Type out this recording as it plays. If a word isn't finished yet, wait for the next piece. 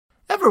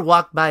ever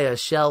walked by a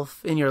shelf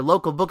in your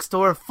local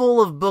bookstore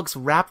full of books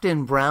wrapped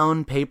in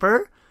brown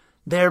paper?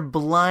 They're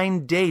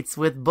blind dates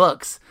with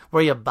books,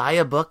 where you buy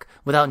a book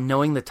without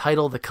knowing the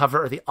title, the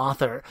cover, or the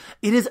author.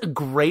 It is a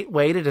great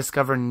way to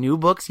discover new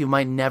books you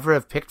might never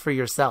have picked for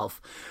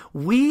yourself.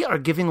 We are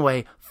giving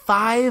away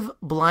 5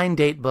 blind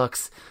date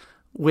books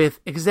with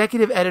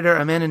executive editor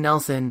Amanda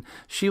Nelson.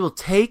 She will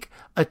take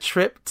a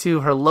trip to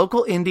her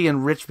local indie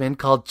in Richmond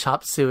called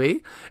Chop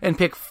Suey and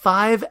pick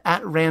 5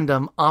 at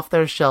random off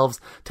their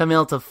shelves to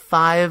mail to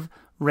 5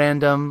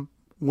 random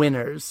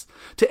winners.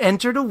 To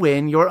enter to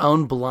win your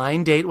own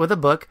blind date with a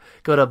book,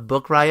 go to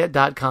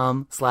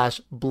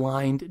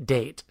bookriot.com/blind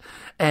date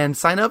and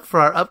sign up for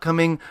our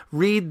upcoming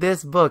Read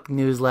This Book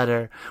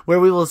newsletter,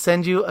 where we will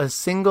send you a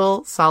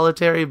single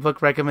solitary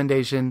book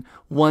recommendation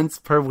once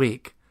per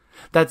week.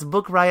 That's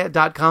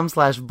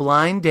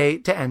bookriot.com/blind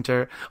date to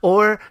enter,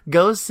 or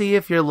go see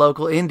if your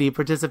local indie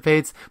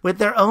participates with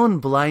their own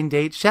blind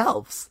date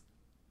shelves.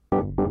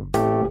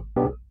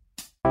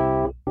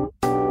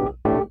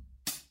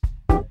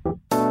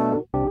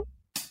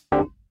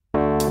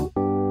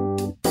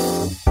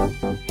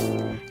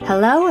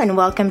 Hello and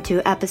welcome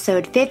to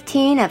episode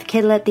 15 of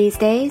Kidlit These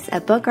Days,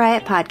 a Book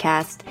Riot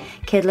podcast.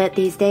 Kidlit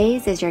These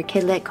Days is your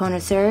Kidlit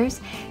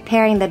connoisseurs,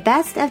 pairing the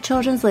best of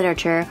children's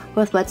literature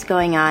with what's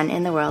going on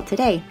in the world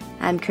today.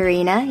 I'm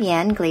Karina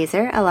Yan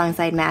Glazer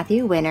alongside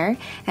Matthew Winner,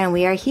 and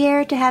we are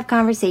here to have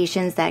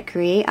conversations that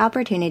create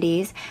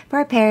opportunities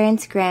for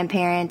parents,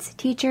 grandparents,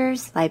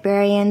 teachers,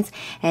 librarians,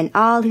 and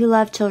all who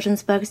love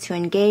children's books to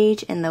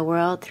engage in the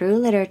world through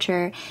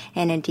literature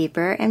in a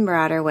deeper and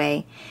broader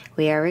way.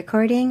 We are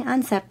recording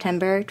on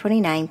September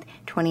 29th,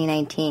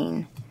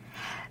 2019.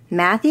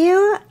 Matthew,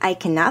 I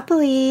cannot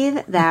believe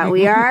that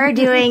we are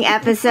doing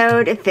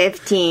episode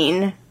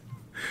 15.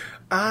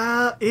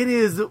 It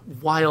is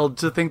wild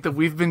to think that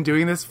we've been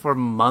doing this for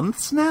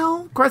months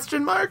now?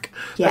 Question mark?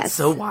 Yes. That's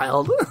so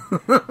wild.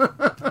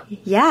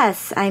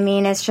 Yes, I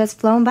mean, it's just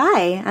flown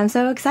by. I'm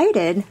so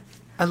excited.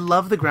 I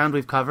love the ground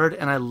we've covered,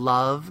 and I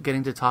love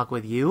getting to talk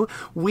with you.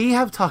 We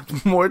have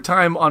talked more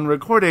time on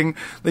recording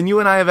than you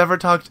and I have ever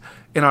talked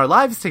in our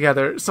lives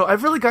together, so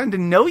I've really gotten to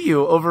know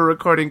you over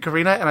recording,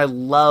 Karina, and I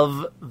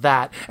love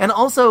that. And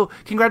also,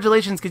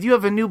 congratulations, because you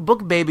have a new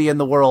book baby in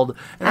the world,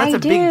 and that's a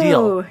big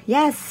deal.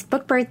 Yes,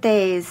 book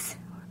birthdays.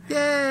 Yay!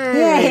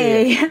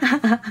 Yay!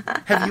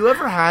 Have you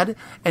ever had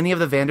any of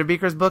the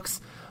Vanderbeekers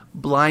books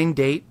blind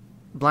dated,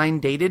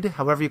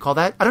 however you call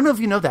that? I don't know if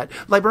you know that.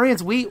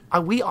 Librarians, we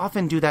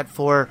often do that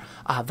for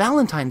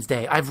Valentine's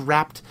Day. I've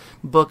wrapped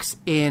books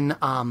in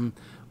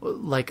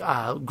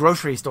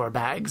grocery store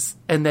bags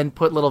and then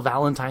put little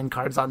Valentine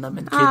cards on them.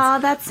 And kids, oh,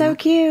 that's so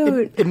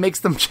cute. It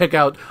makes them check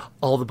out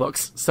all the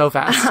books so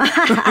fast.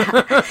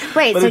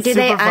 Wait, so do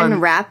they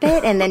unwrap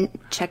it and then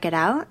check it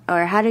out?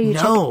 Or how do you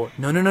check it?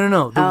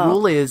 No. The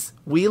rule is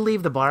we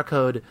leave the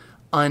barcode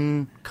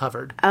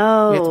uncovered.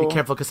 Oh. We have to be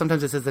careful because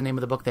sometimes it says the name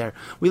of the book there.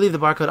 We leave the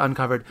barcode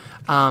uncovered,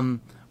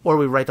 or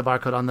we write the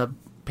barcode on the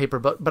paper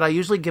book. But I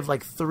usually give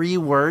 3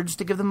 words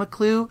to give them a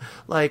clue.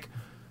 Like,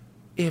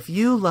 if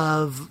you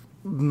love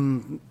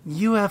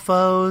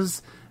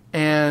UFOs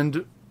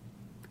and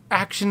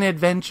action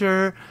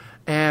adventure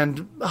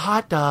and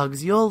hot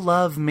dogs, you'll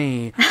love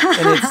me.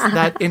 And it's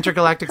that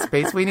Intergalactic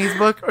Space Weenies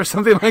book or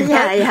something like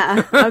that.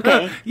 Yeah.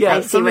 Okay. Yeah,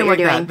 I see something what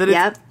you're like doing.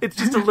 that. It's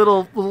just a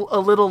little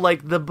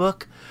like the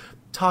book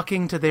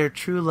talking to their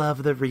true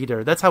love, the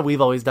reader. That's how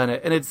we've always done it.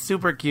 And it's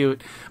super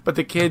cute. But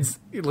the kids,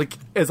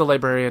 as a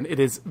librarian, it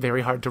is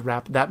very hard to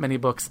wrap that many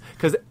books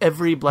because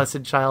every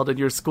blessed child in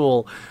your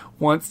school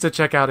wants to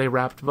check out a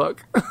wrapped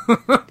book.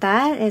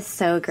 That is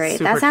so great.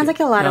 Super that sounds cute.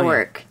 like a lot of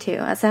work, too.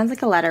 That sounds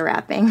like a lot of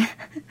wrapping.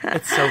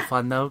 It's so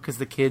fun, though, because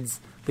the kids,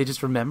 they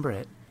just remember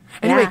it.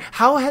 Anyway,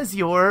 How has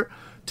your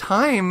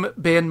time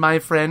been, my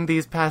friend,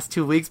 these past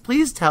 2 weeks?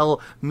 Please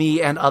tell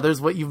me and others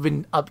what you've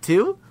been up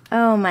to.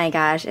 Oh my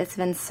gosh, it's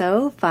been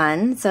so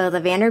fun. So the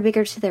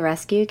Vanderbeekers to the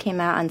Rescue came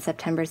out on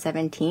September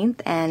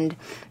 17th, and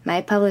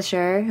my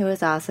publisher, who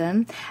was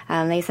awesome,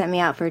 they sent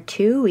me out for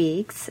 2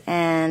 weeks,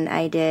 and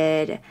I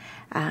did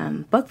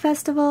book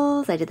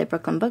festivals. I did the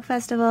Brooklyn Book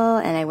Festival,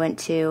 and I went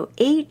to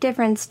 8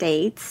 different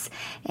states,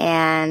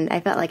 and I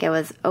felt like I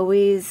was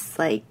always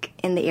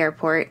in the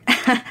airport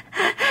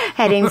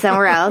heading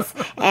somewhere else.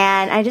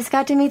 And I just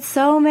got to meet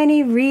so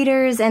many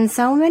readers, and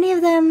so many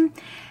of them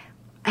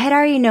had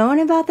already known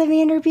about the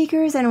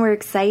Vanderbeekers and were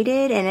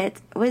excited, and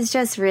it was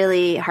just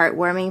really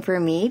heartwarming for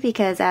me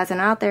because as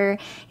an author,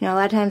 a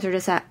lot of times we're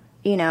just at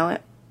the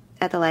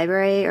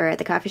library or at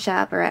the coffee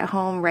shop or at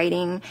home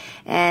writing,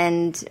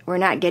 and we're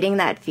not getting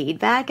that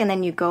feedback, and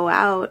then you go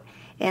out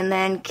and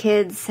then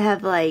kids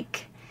have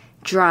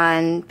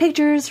drawn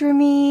pictures for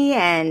me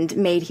and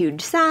made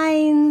huge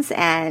signs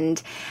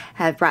and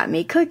have brought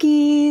me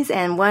cookies,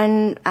 and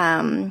one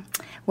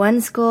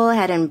school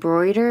had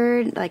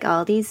embroidered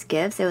all these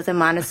gifts. It was a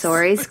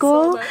Montessori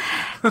school,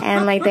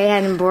 and they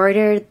had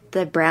embroidered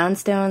the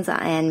brownstones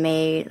and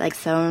made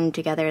sewn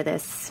together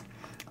this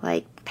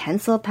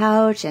pencil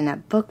pouch and a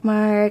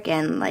bookmark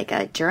and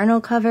a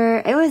journal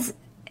cover. It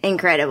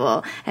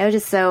incredible. I was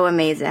just so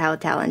amazed at how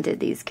talented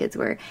these kids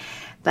were.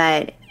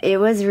 But it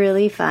was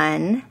really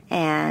fun,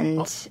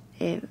 and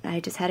I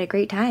just had a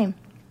great time.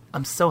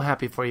 I'm so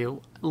happy for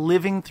you.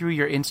 Living through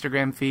your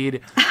Instagram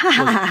feed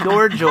was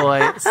pure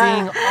joy,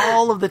 seeing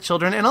all of the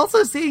children, and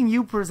also seeing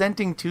you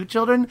presenting to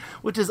children,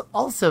 which is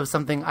also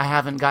something I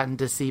haven't gotten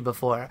to see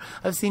before.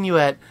 I've seen you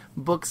at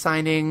book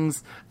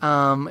signings,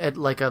 at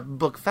like a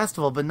book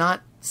festival, but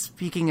not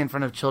speaking in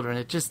front of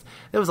children.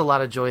 There was a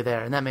lot of joy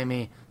there, and that made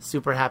me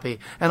super happy.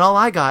 And all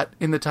I got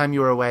in the time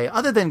you were away,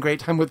 other than great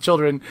time with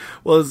children,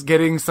 was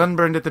getting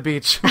sunburned at the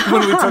beach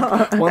when we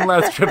took one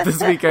last trip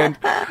this weekend.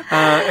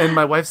 And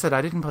my wife said,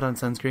 I didn't put on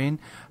sunscreen,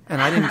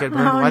 and I didn't get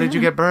burned. Why did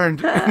you get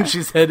burned? And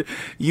she said,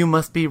 you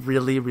must be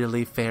really,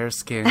 really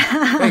fair-skinned.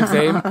 Thanks,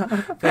 Aim.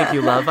 Thank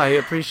you, love. I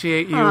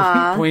appreciate you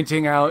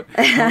pointing out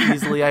how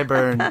easily I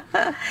burn.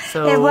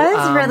 So it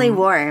was really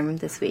warm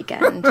this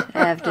weekend,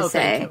 I have to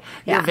say. Thank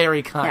you. You're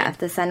very kind. Yeah,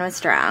 the sun was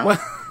strong.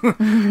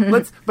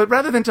 But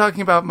rather than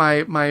talking about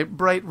my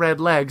bright red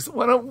legs,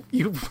 why don't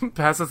you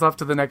pass us off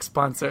to the next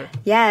sponsor?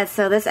 Yeah,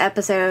 so this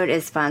episode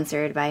is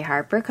sponsored by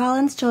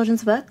HarperCollins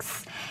Children's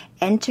Books.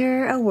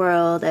 Enter a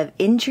world of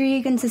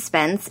intrigue and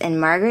suspense in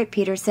Margaret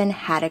Peterson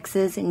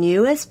Haddock's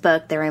newest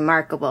book, The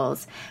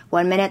Remarkables.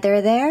 One minute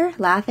they're there,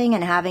 laughing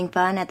and having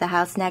fun at the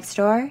house next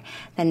door.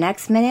 The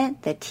next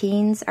minute, the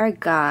teens are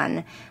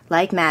gone.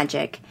 Like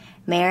magic.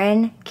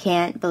 Marin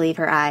can't believe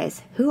her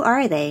eyes. Who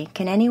are they?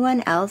 Can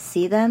anyone else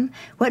see them?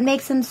 What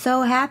makes them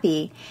so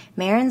happy?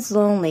 Marin's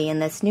lonely in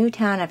this new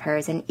town of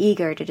hers and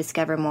eager to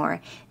discover more.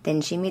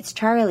 Then she meets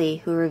Charlie,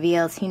 who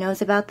reveals he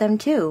knows about them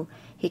too.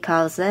 He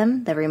calls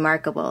them the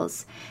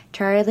Remarkables.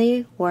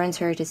 Charlie warns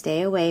her to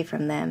stay away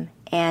from them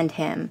and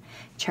him.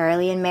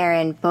 Charlie and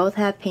Marin both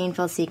have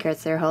painful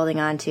secrets they're holding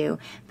on to,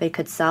 but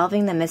could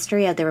solving the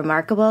mystery of the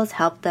Remarkables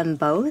help them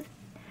both?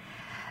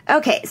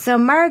 Okay, so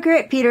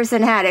Margaret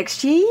Peterson Haddock,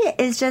 she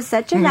is just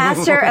such a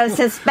master of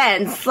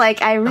suspense.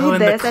 Like, I read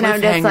this and I'm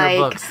just like,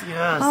 books.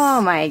 Yes.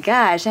 Oh my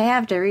gosh, I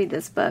have to read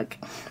this book.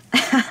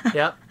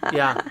 Yep,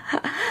 yeah.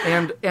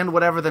 And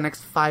whatever the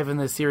next 5 in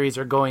the series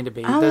are going to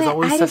be. Oh, There's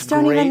always I such just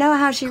don't great even know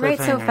how she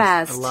writes so cliffhangers.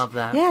 fast. I love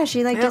that. Yeah,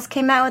 she just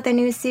came out with a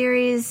new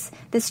series,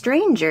 The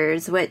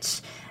Strangers,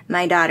 which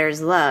my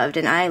daughters loved,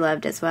 and I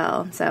loved as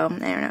well. So, I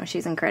don't know,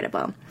 she's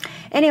incredible.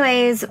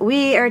 Anyways,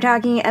 we are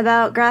talking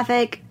about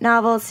graphic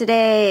novels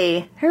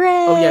today.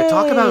 Hooray! Oh, yeah,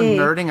 talk about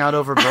nerding out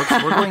over books.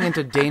 We're going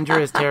into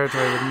dangerous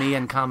territory with me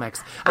and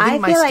comics. I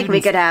feel like we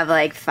could have,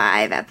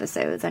 5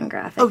 episodes on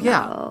graphic novels.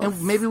 Oh, yeah,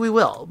 and maybe we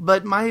will.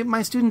 But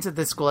my students at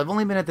this school, I've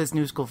only been at this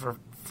new school for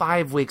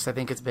 5 weeks, I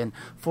think it's been.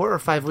 4 or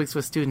 5 weeks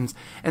with students,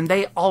 and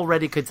they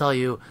already could tell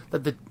you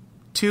that the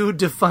 2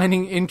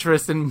 defining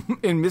interests in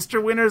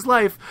Mr. Winter's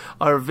life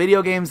are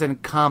video games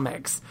and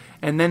comics.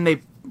 And then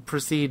they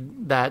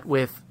proceed that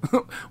with,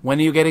 when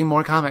are you getting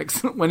more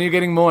comics? When are you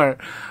getting more?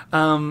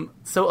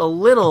 So a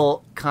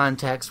little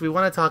context. We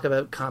want to talk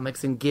about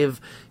comics and give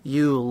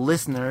you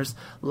listeners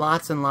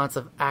lots and lots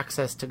of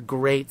access to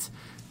great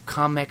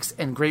comics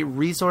and great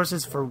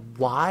resources for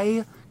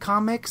why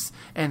comics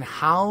and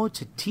how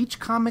to teach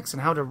comics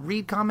and how to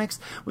read comics.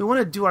 We want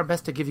to do our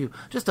best to give you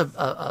just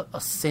a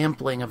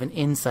sampling of an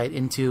insight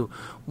into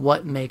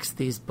what makes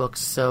these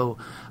books so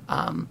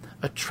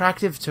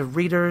attractive to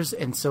readers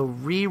and so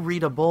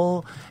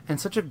rereadable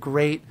and such a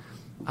great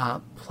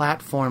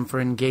platform for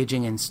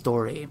engaging in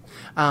story.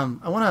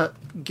 I want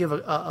to give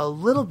a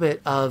little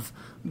bit of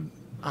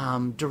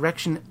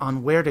direction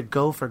on where to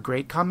go for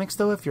great comics,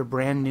 though, if you're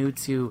brand new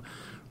to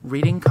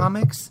reading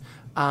comics.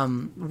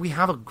 We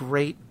have a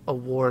great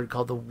award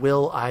called the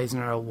Will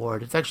Eisner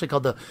Award. It's actually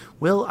called the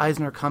Will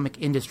Eisner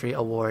Comic Industry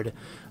Award,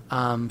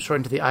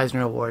 shortened to the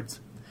Eisner Awards.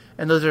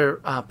 And those are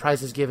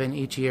prizes given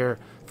each year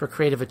for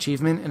creative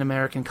achievement in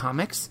American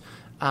comics.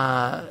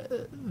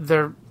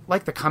 They're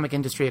like the comic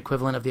industry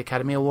equivalent of the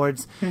Academy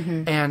Awards,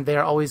 and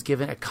they're always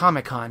given at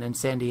Comic-Con in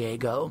San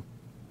Diego.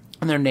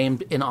 And they're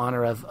named in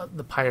honor of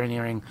the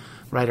pioneering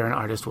writer and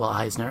artist Will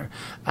Eisner.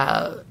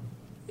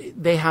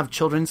 They have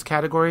children's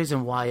categories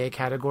and YA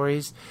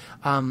categories.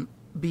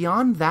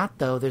 Beyond that,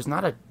 though, there's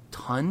not a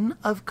ton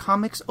of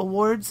comics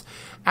awards.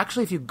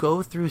 Actually, if you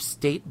go through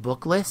state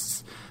book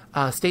lists,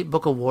 state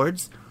book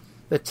awards,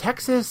 the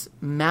Texas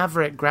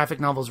Maverick Graphic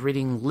Novels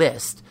Reading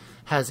List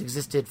has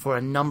existed for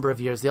a number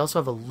of years. They also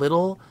have a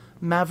Little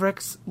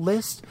Mavericks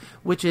list,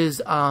 which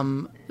is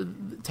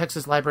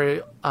Texas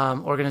Library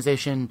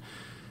Organization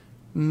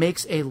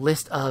makes a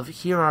list of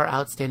here are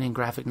outstanding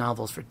graphic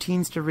novels for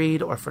teens to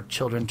read or for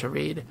children to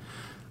read.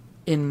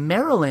 In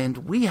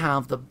Maryland, we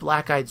have the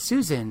Black-Eyed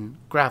Susan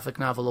Graphic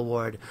Novel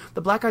Award.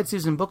 The Black-Eyed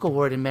Susan Book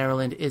Award in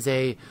Maryland is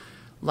a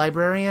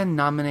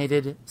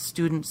librarian-nominated,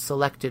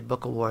 student-selected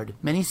book award.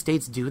 Many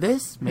states do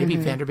this. Maybe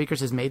Vanderbeekers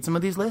has made some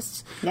of these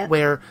lists,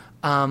 where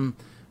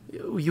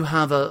you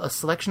have a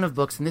selection of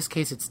books. In this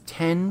case, it's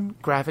 10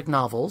 graphic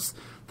novels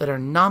that are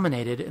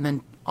nominated, and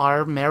then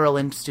our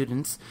Maryland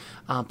students,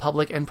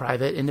 public and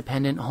private,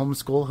 independent,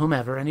 homeschool,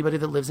 whomever, anybody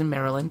that lives in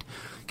Maryland,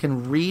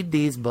 can read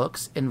these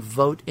books and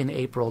vote in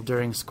April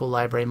during School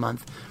Library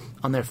Month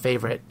on their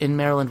favorite. In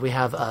Maryland, we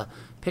have a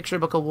picture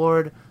book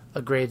award,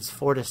 a grades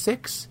 4 to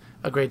 6,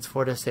 a grades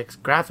 4 to 6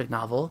 graphic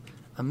novel,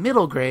 a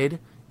middle grade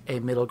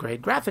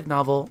graphic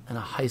novel, and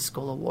a high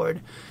school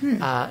award.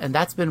 And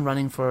that's been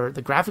running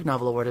the graphic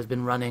novel award has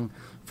been running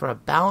for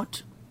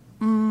about,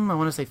 I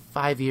want to say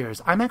 5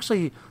 years. I'm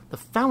actually the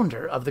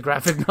founder of the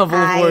graphic novel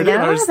award in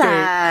our state. I know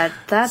that.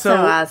 That's so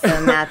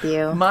awesome,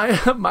 Matthew.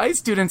 My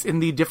students in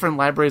the different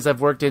libraries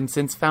I've worked in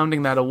since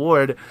founding that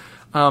award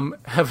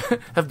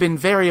have been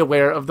very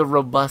aware of the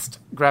robust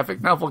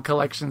graphic novel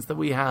collections that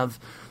we have,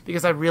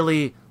 because I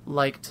really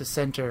like to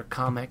center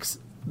comics,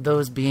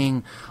 those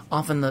being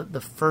often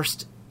the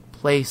first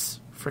place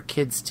for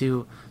kids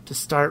to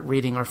start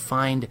reading or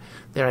find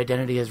their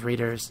identity as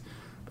readers.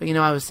 But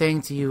I was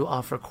saying to you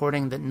off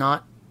recording that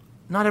not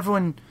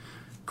everyone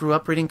grew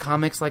up reading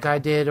comics like I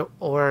did,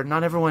 or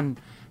not everyone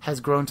has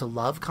grown to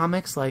love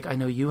comics like I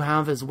know you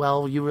have as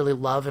well. You really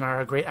love and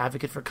are a great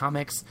advocate for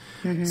comics.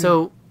 Mm-hmm.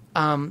 So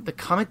the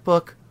Comic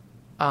Book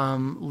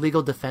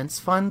Legal Defense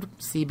Fund,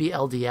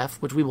 CBLDF,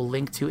 which we will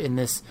link to in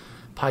this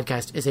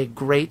podcast, is a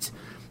great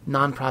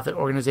nonprofit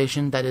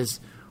organization that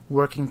is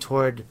working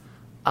toward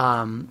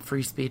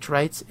free speech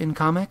rights in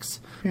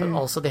comics, but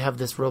also they have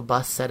this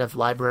robust set of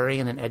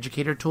librarian and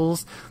educator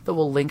tools that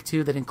we'll link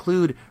to that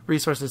include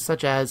resources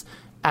such as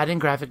adding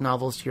graphic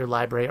novels to your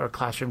library or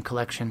classroom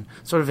collection,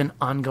 sort of an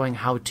ongoing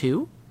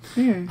how-to,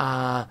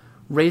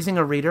 raising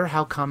a reader,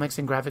 how comics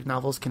and graphic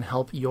novels can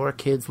help your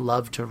kids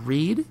love to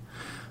read,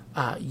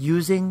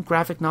 using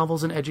graphic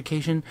novels in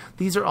education.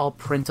 These are all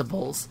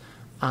printables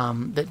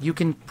that you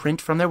can print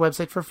from their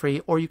website for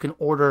free, or you can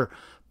order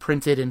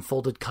printed and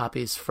folded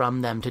copies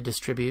from them to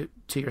distribute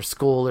to your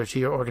school or to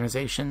your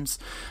organizations.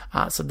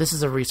 So this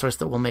is a resource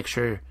that we'll make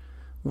sure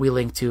we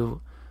link to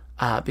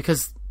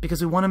because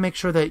we want to make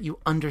sure that you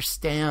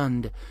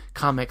understand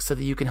comics so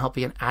that you can help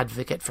be an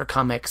advocate for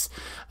comics.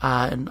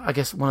 And I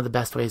guess one of the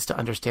best ways to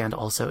understand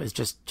also is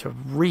just to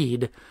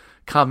read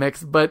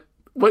comics. But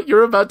what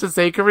you're about to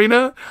say,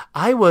 Karina,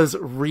 I was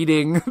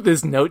reading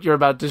this note you're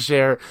about to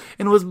share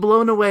and was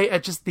blown away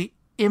at just the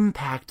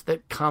impact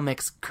that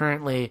comics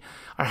currently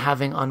are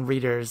having on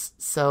readers.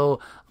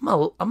 So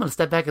I'm going to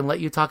step back and let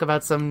you talk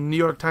about some New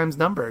York Times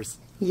numbers.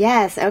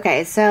 Yes.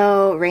 Okay.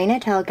 So Raina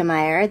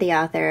Telgemeier, the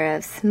author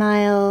of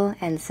Smile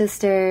and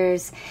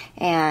Sisters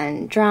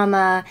and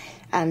Drama,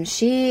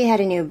 she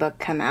had a new book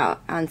come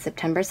out on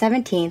September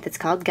 17th. It's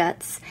called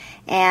Guts.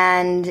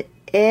 And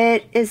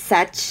it is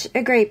such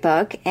a great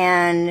book.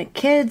 And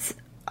kids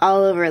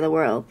all over the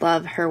world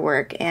love her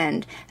work.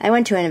 And I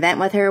went to an event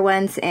with her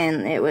once,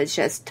 and it was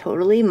just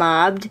totally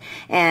mobbed.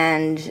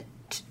 And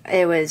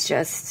it was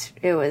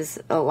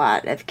a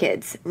lot of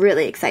kids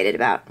really excited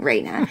about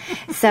Raina.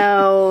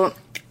 So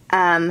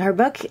her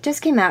book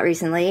just came out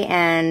recently,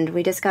 and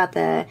we just got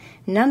the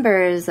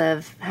numbers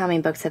of how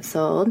many books have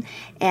sold.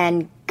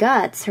 And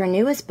Guts, her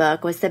newest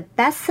book, was the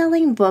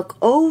best-selling book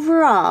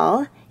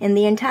overall in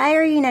the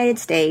entire United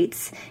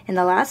States in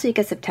the last week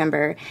of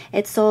September.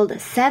 It sold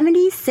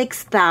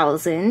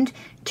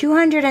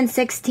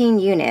 76,216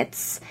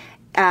 units,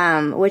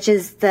 which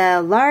is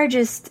the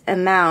largest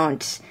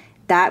amount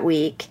that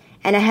week,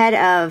 and ahead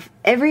of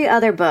every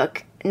other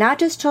book, not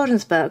just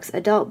children's books,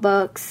 adult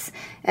books,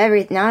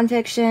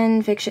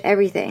 nonfiction, fiction,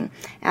 everything.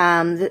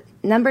 The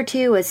number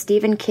 2 was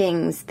Stephen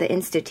King's The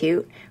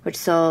Institute, which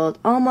sold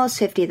almost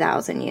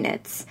 50,000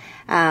 units.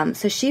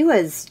 So she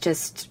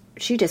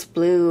just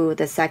blew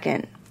the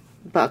second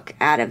book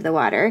out of the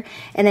water.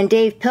 And then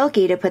Dave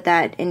Pilkey, to put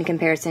that in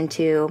comparison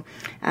to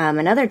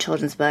another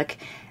children's book,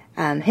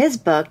 his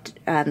book,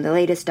 The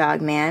Latest Dog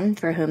Man,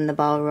 For Whom the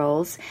Ball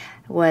Rolls,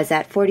 was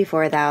at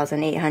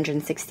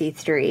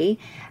 44,863.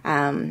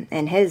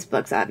 And his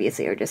books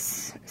obviously are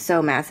just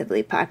so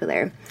massively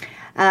popular.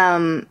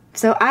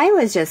 So I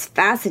was just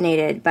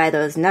fascinated by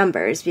those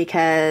numbers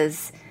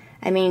because,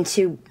 I mean,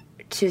 to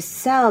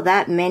sell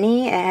that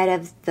many ahead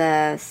of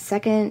the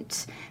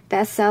second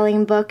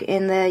best-selling book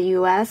in the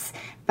U.S.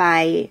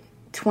 by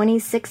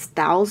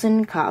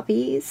 26,000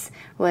 copies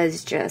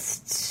was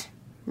just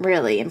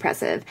really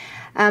impressive.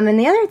 And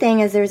the other thing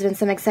is there's been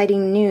some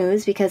exciting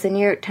news because the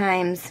New York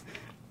Times,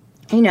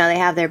 they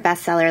have their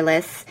bestseller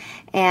lists,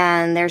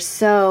 and they're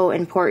so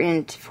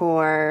important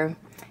for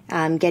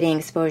getting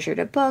exposure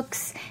to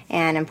books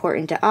and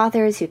important to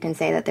authors who can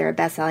say that they're a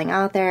best-selling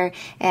author.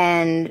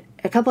 And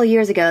a couple of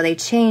years ago, they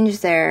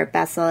changed their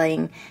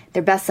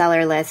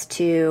bestseller list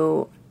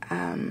to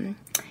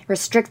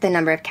restrict the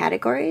number of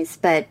categories.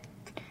 But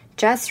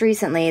just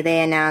recently,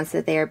 they announced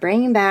that they are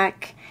bringing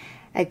back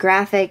a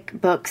graphic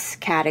books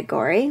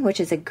category, which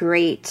is a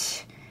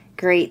great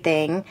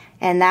thing,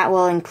 and that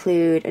will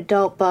include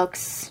adult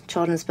books,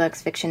 children's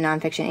books, fiction,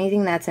 nonfiction,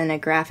 anything that's in a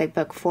graphic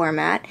book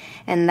format,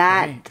 and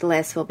that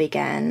list will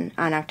begin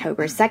on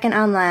October 2nd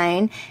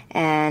online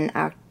and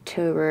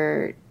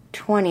October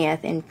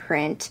 20th in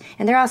print.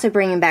 And they're also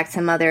bringing back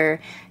some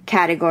other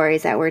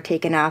categories that were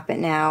taken off but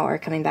now are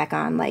coming back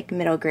on, like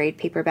middle grade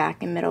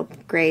paperback and middle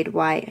grade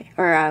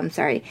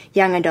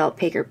young adult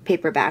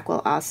paperback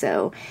will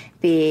also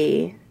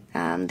be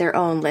their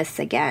own lists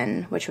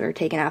again, which were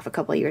taken off a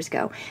couple of years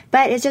ago.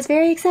 But it's just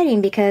very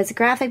exciting because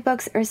graphic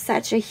books are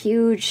such a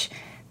huge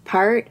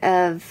part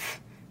of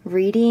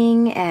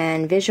reading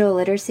and visual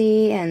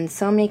literacy, and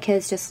so many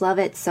kids just love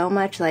it so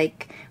much.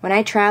 Like when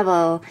I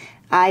travel,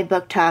 I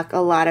book talk a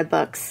lot of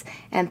books,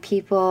 and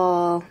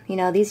people,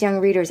 these young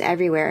readers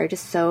everywhere are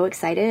just so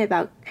excited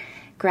about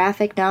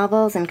graphic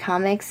novels and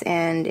comics,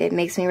 and it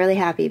makes me really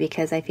happy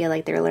because I feel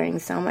like they're learning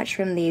so much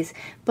from these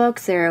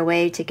books. They're a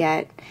way to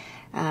get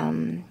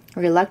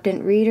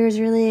reluctant readers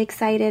really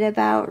excited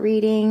about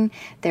reading.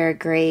 They're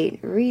great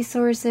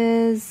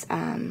resources,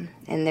 and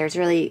there's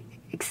really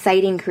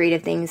exciting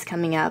creative things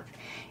coming up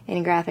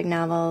in graphic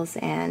novels,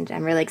 and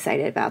I'm really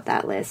excited about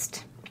that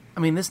list.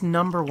 I mean, this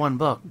number one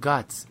book,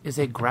 Guts, is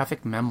a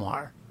graphic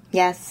memoir.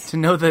 Yes. To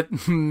know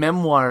that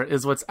memoir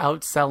is what's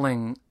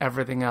outselling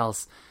everything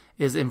else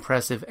is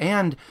impressive.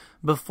 And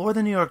before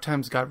the New York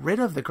Times got rid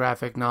of the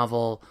graphic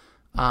novel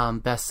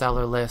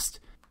bestseller list,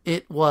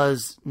 it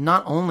was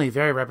not only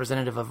very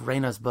representative of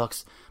Raina's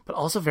books, but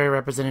also very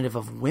representative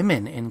of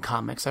women in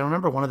comics. I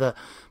remember one of the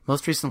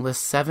most recent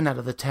lists, 7 out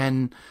of the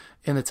 10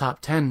 in the top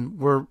 10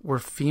 were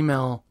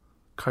female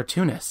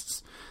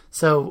cartoonists.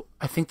 So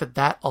I think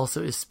that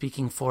also is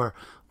speaking for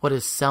what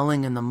is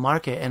selling in the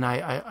market. And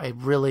I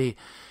really,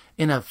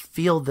 in a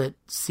field that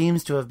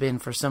seems to have been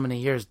for so many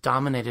years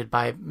dominated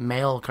by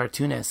male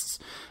cartoonists,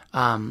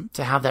 to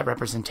have that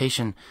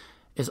representation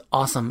is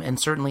awesome. And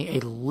certainly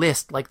a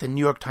list like the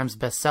New York Times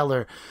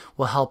bestseller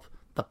will help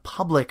the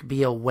public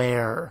be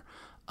aware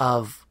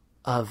of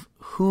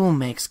who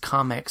makes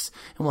comics,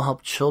 and will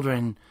help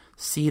children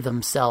see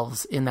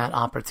themselves in that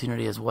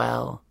opportunity as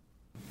well.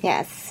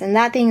 Yes, and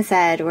that being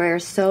said, we're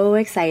so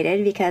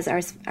excited because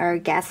our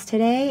guest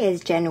today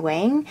is Jen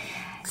Wang.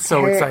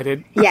 So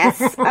excited.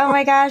 Yes. Oh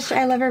my gosh,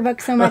 I love her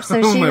book so much.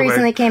 So she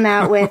recently came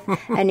out with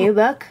a new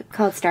book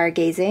called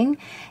Stargazing.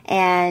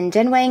 And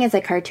Jen Wang is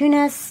a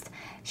cartoonist.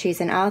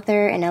 She's an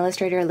author and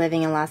illustrator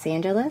living in Los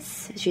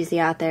Angeles. She's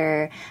the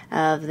author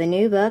of the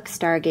new book,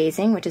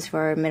 Stargazing, which is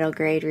for middle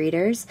grade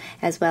readers,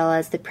 as well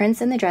as The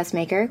Prince and the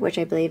Dressmaker, which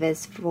I believe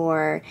is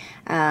for,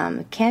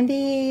 can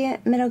be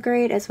middle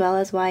grade as well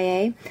as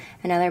YA.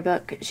 Another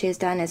book she has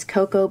done is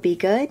Coco Be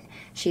Good.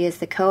 She is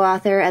the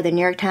co-author of the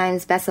New York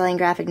Times bestselling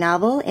graphic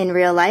novel, In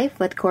Real Life,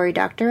 with Cory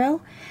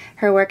Doctorow.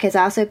 Her work has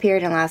also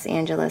appeared in Los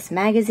Angeles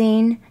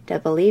Magazine, The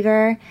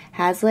Believer,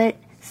 Hazlitt,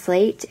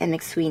 Slate, and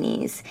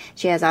McSweeney's.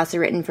 She has also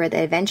written for the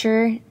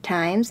Adventure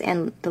Times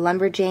and the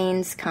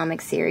Lumberjanes comic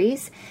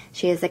series.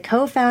 She is the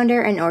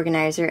co-founder and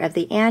organizer of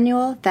the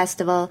annual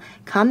festival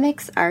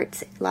Comics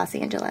Arts Los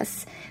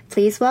Angeles.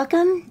 Please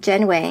welcome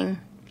Jen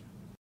Wang.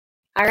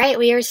 All right,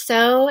 we are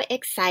so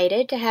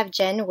excited to have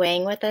Jen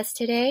Wang with us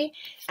today.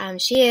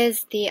 She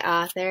is the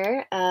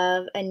author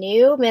of a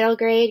new middle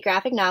grade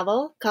graphic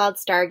novel called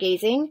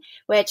Stargazing,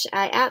 which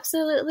I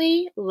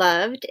absolutely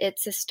loved.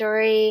 It's a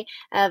story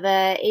of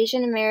an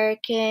Asian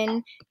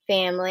American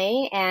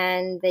family,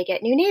 and they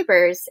get new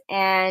neighbors.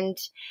 And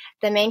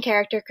the main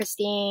character,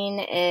 Christine,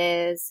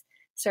 is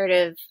sort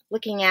of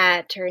looking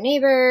at her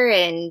neighbor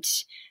and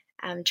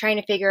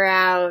trying to figure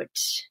out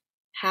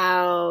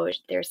how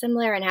they're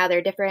similar and how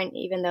they're different,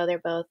 even though they're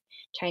both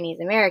Chinese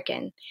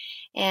American.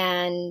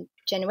 And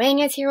Jen Wang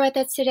is here with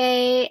us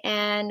today.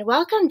 And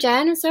welcome,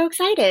 Jen. I'm so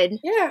excited.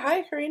 Yeah.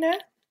 Hi, Karina.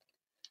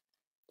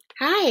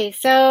 Hi.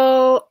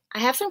 So I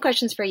have some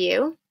questions for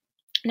you.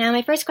 Now,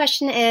 my first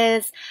question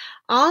is,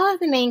 all of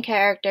the main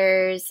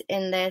characters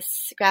in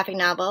this graphic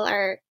novel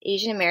are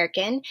Asian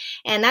American,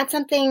 and that's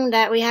something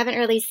that we haven't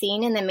really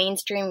seen in the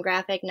mainstream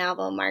graphic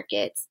novel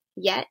markets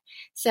yet.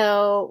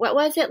 So what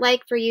was it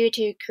like for you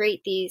to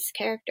create these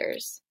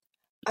characters?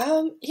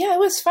 Yeah, it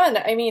was fun.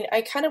 I mean,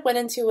 I kind of went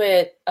into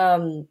it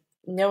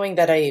knowing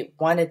that I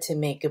wanted to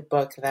make a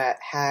book that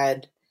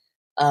had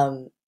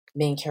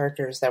main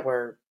characters that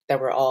were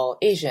all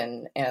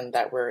Asian and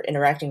that were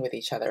interacting with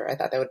each other. I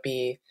thought that would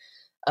be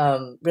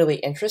really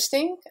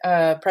interesting,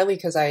 partly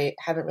because I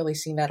haven't really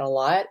seen that a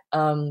lot,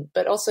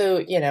 but also,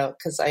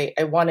 because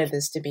I wanted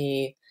this to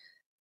be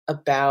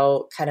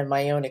about kind of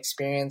my own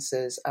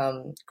experiences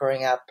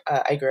growing up.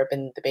 I grew up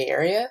in the Bay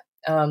Area.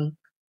 And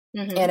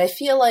I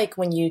feel like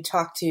when you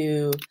talk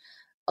to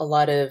a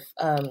lot of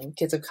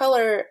kids of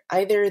color,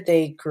 either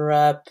they grew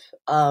up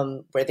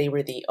where they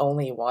were the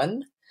only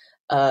one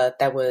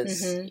that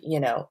was,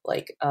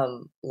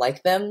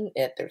 like them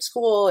at their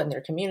school and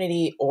their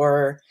community,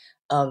 or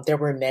there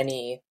were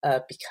many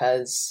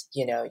because,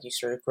 you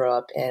sort of grow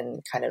up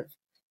in kind of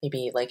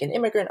maybe like an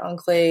immigrant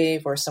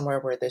enclave or somewhere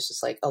where there's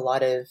just like a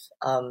lot of,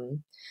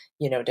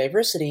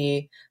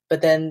 diversity.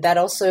 But then that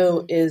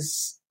also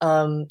is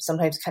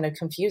sometimes kind of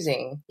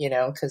confusing,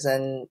 because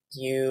then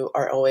you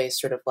are always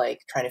sort of like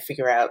trying to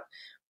figure out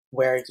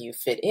where you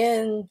fit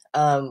in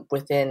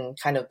within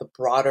kind of the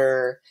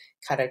broader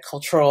kind of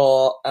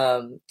cultural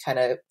kind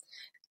of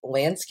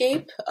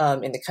landscape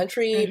in the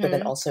country, but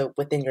then also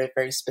within your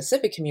very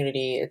specific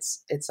community,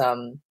 it's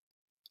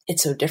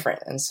so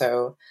different. And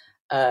so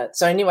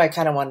I knew I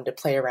kind of wanted to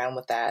play around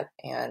with that.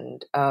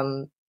 And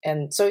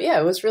and so yeah,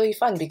 it was really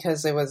fun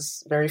because it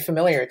was very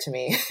familiar to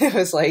me. It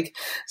was like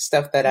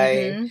stuff that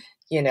Mm-hmm.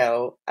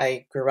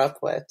 I grew up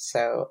with.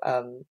 So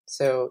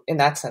so in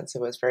that sense,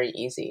 it was very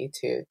easy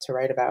to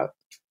write about.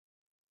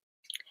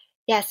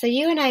 Yeah, so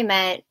you and I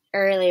met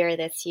earlier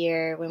this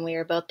year when we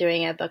were both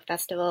doing a book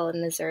festival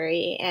in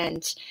Missouri,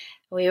 and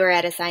we were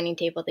at a signing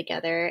table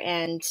together,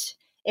 and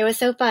it was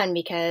so fun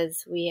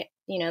because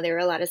there were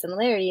a lot of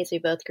similarities. We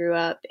both grew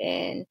up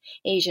in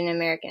Asian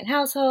American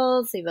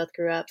households. We both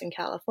grew up in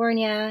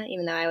California,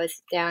 even though I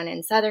was down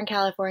in Southern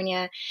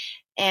California.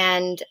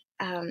 And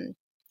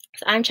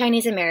so I'm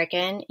Chinese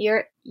American.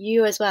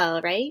 You as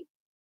well, right?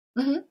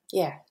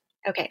 Yeah.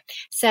 Okay.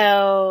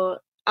 So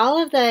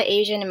all of the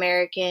Asian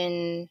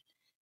American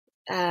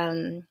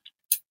um,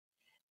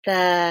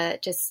 the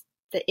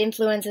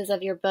influences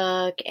of your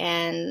book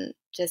and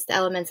just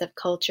elements of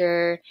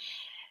culture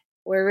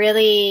were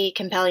really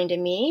compelling to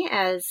me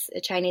as a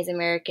Chinese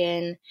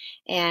American.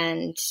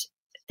 And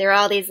there are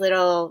all these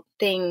little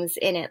things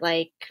in it,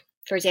 like,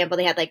 for example,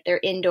 they had like their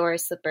indoor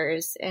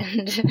slippers,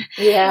 and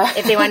Yeah.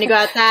 if they wanted to go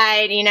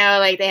outside,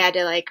 like they had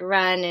to like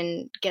run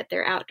and get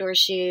their outdoor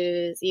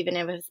shoes, even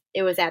if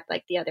it was at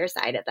like the other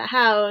side of the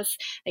house.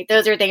 Like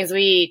those are things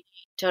we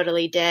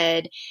totally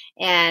did.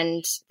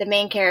 And the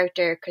main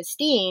character,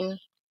 Christine,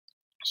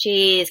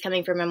 she's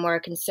coming from a more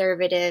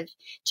conservative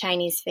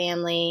Chinese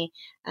family.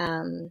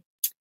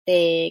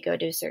 They go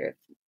to sort of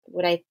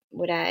what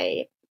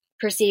I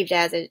perceived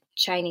as a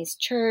Chinese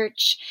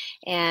church,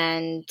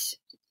 and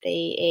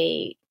they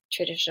ate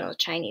traditional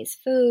Chinese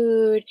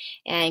food.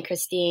 And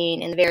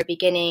Christine, in the very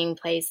beginning,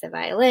 plays the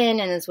violin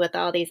and is with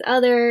all these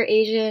other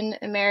Asian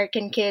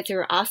American kids who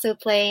are also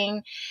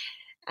playing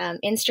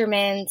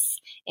instruments.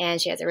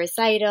 And she has a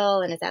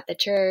recital and is at the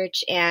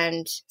church.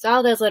 And so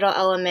all those little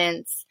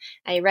elements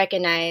I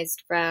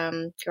recognized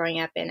from growing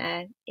up in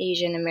an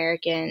Asian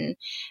American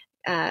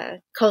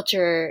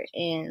culture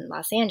in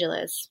Los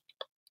Angeles.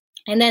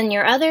 And then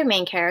your other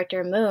main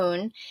character,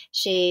 Moon,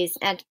 she's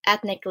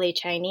ethnically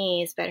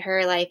Chinese, but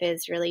her life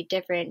is really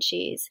different.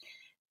 She's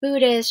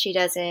Buddhist. She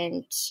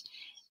doesn't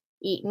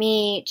eat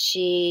meat.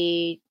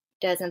 She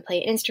doesn't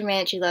play an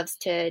instrument. She loves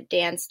to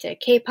dance to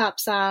K-pop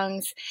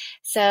songs.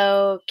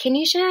 So can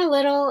you share a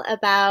little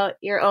about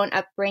your own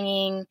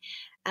upbringing?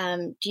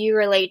 Do you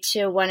relate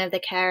to one of the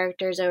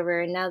characters over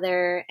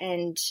another,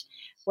 and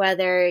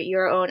whether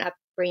your own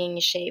upbringing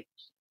shaped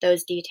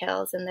those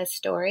details in this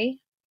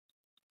story?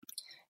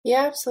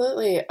 Yeah,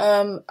 absolutely.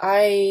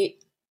 I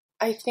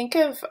think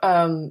of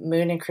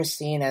Moon and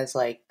Christine as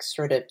like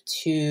sort of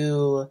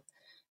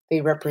they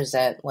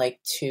represent like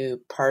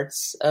two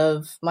parts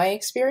of my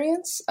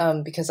experience,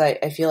 because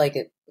I feel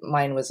like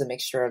mine was a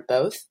mixture of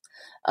both.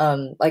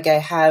 Like I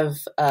have,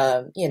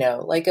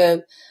 like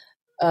a,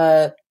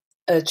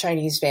 a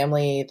Chinese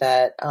family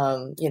that,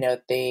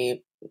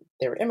 they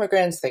were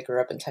immigrants, they grew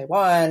up in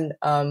Taiwan.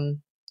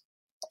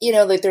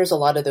 Like there's a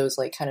lot of those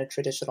like kind of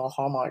traditional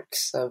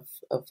hallmarks of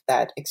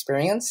that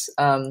experience.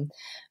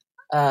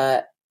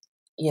 Uh,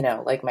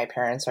 like my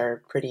parents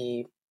are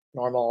pretty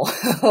normal,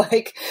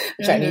 like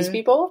Chinese Mm-hmm.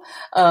 people.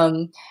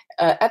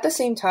 At the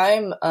same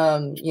time,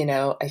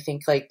 I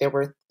think like there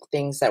were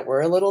things that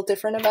were a little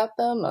different about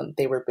them.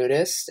 They were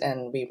Buddhist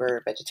and we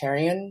were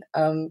vegetarian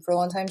for a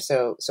long time.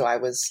 So I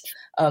was,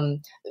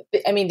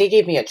 I mean, they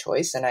gave me a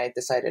choice and I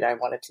decided I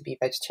wanted to be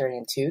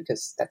vegetarian too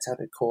because that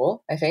sounded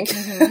cool, I think.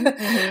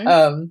 Mm-hmm.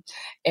 Mm-hmm.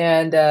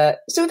 And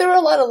so there were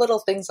a lot of little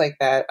things like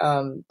that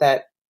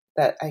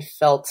that I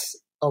felt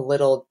a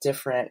little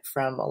different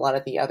from a lot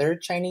of the other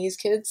Chinese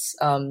kids,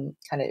 kind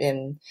of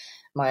in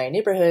my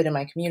neighborhood and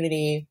my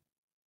community.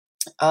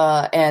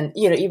 And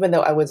even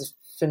though I was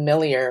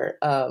familiar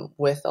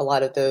with a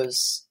lot of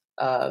those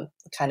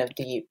kind of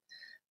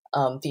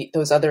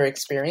those other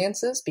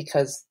experiences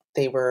because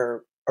they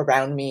were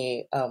around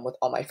me with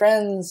all my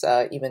friends,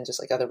 even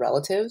just like other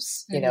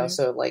relatives, Mm-hmm.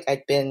 so like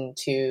I'd been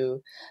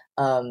to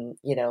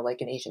like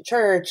an Asian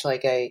church,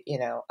 like I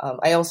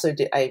also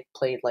I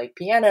played like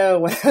piano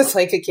when I was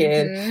like a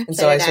kid. Mm-hmm. And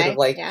So so I did sort of I.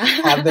 like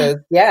have Yeah. those,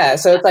 yeah.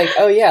 So it's like,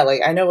 oh yeah,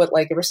 like I know what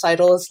like a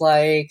recital is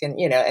like, and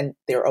and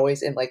they're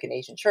always in like an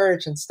Asian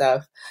church and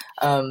stuff.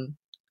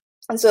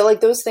 And so like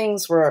those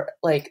things were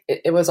like,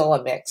 it was all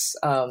a mix.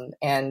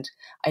 And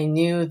I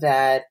knew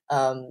that,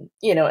 in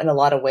a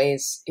lot of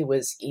ways it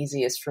was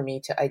easiest for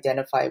me to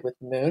identify with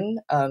Moon,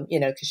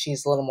 cause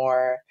she's a little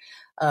more,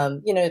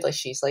 like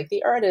she's like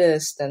the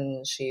artist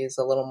and she's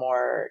a little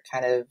more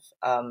kind of,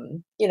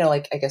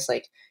 like, I guess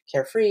like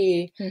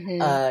carefree,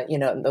 Mm-hmm.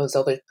 and those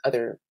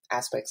other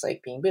aspects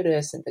like being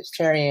Buddhist and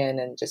vegetarian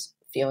and just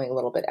feeling a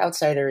little bit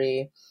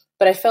outsidery.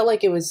 But I felt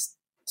like it was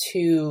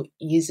too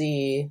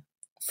easy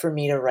for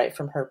me to write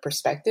from her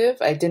perspective.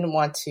 I didn't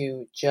want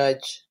to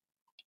judge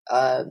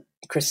uh,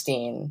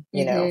 Christine,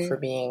 Mm-hmm. for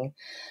being,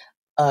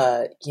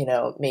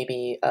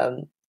 maybe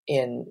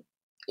in,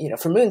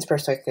 from Moon's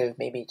perspective,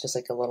 maybe just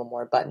like a little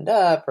more buttoned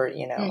up or, a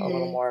little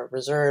Mm-hmm. more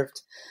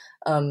reserved.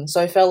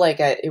 So I felt like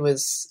it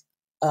was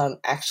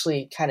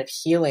actually kind of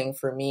healing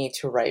for me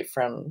to write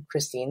from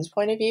Christine's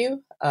point of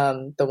view,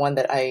 the one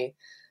that I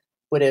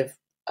would have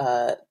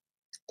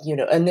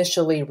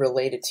initially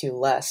related to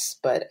less,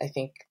 but I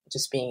think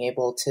just being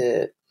able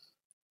to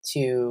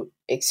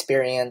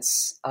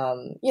experience,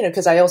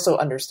 because I also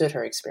understood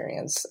her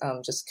experience,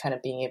 just kind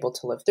of being able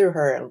to live through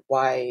her and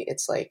why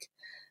it's like,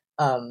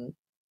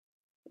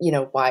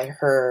 why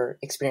her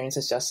experience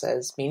is just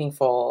as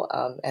meaningful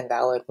and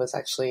valid was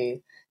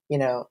actually,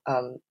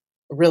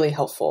 really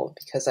helpful,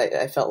 because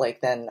I felt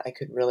like then I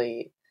could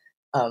really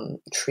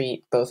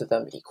treat both of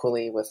them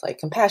equally with like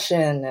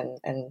compassion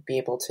and be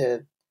able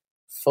to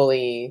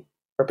fully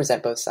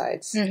represent both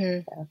sides.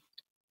 Mm-hmm. Yeah.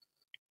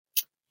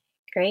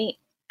 Great.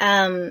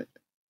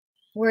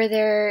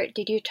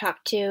 Did you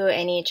talk to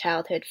any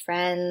childhood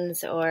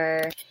friends,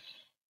 or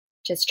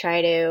just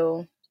try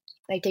to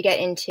get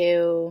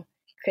into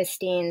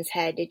Christine's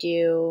head? Did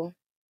you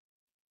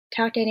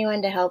talk to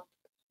anyone to help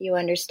you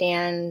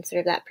understand sort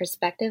of that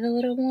perspective a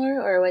little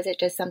more, or was it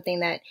just something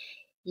that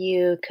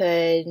you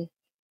could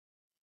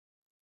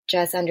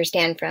just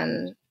understand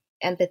from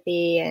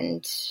empathy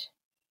and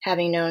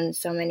having known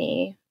so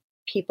many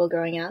people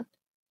growing up?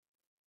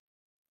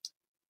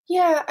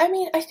 Yeah, I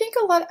mean, I think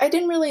I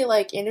didn't really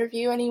like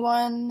interview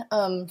anyone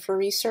for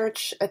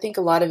research. I think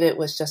a lot of it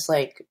was just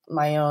like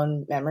my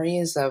own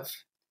memories of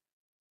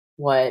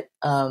what,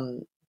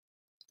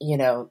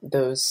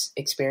 those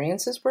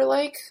experiences were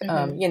like.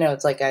 Mm-hmm.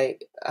 It's like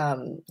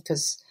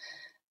because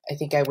I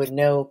think I would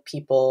know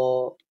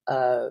people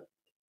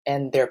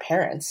and their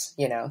parents,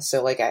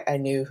 so like I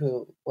knew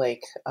who,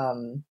 like,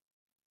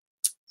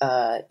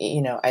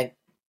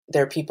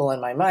 there are people in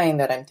my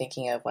mind that I'm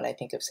thinking of when I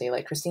think of, say,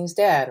 like Christine's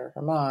dad or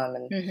her mom,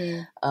 and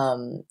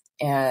Mm-hmm.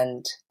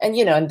 and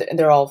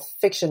they're all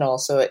fictional,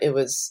 so it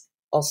was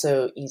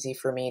also easy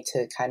for me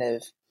to kind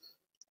of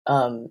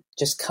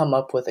just come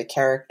up with a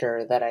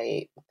character that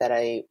I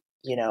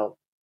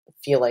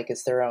feel like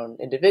is their own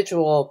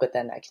individual, but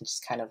then I can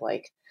just kind of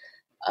like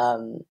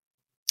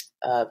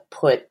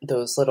put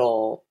those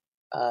little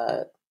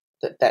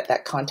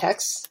that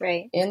context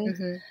Right.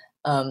 in.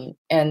 Mm-hmm.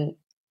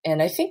 And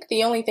I think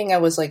the only thing I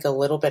was like a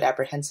little bit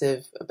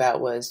apprehensive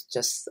about was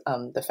just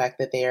the fact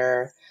that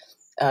they're,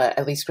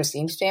 at least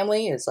Christine's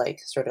family is like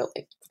sort of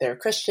like they're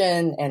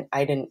Christian, and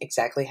I didn't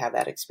exactly have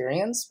that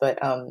experience, but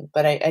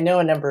I know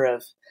a number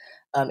of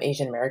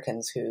Asian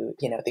Americans who,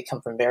 they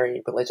come from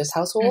very religious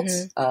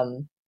households.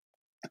 Mm-hmm.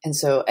 And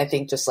so I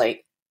think just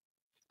like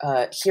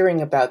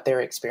hearing about their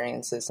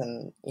experiences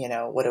and,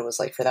 what it was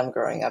like for them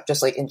growing up,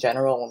 just like in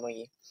general, when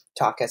we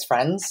talk as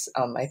friends,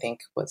 I think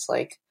was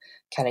like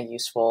kind of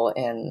useful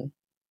in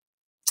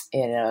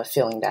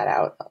filling that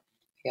out, I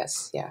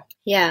guess. Yeah.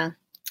 Yeah.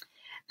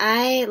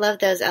 I love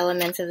those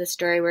elements of the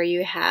story where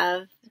you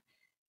have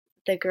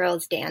the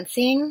girls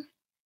dancing,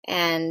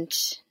 and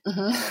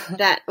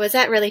Mm-hmm. was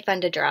that really fun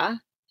to draw?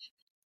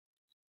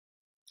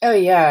 Oh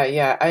yeah.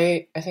 Yeah.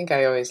 I think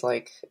I always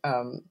like,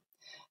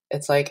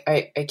 it's like,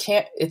 I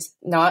can't, it's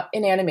not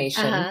in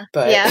animation,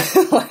 but Yeah.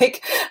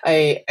 like,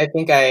 I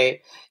think I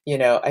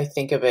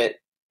think of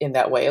it in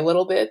that way a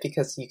little bit,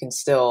 because you can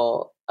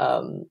still,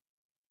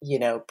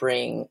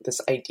 bring this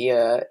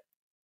idea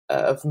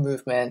of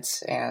movement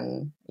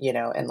and,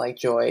 and like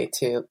joy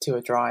to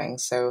a drawing.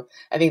 So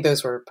I think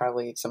those were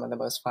probably some of the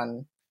most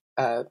fun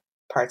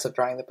parts of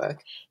drawing the book.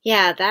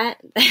 Yeah,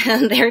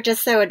 they're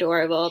just so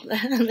adorable,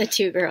 the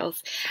two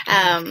girls.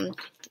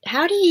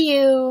 How do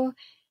you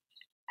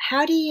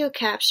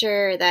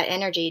capture that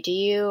energy? Do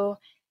you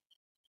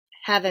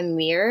have a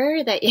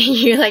mirror that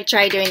you like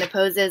try doing the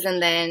poses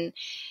and then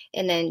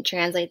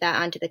translate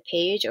that onto the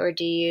page, or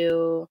do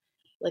you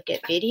look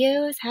at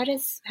videos? How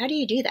do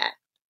you do that?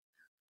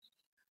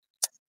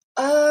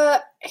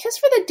 I guess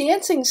for the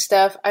dancing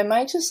stuff, I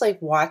might just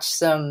like watch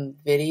some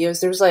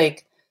videos. There's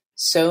like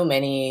so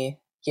many,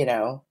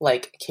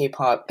 like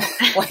K-pop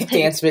like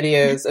dance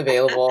videos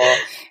available,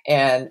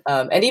 and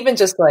even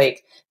just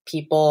like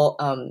people.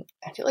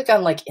 I feel like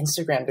on like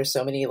Instagram, there's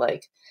so many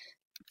like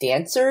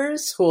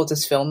dancers who will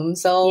just film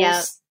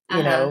themselves,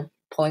 Yep.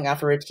 pulling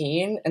off a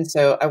routine. And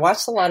so I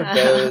watched a lot of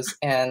those,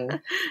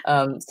 and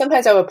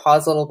sometimes I would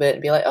pause a little bit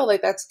and be like, oh,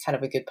 like that's kind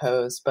of a good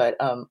pose. But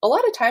a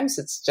lot of times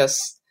it's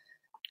just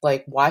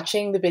like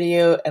watching the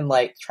video and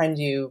like trying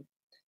to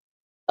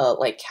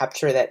like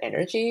capture that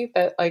energy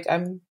that like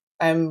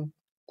I'm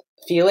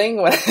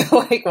feeling when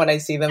when I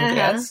see them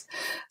dance.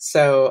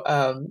 So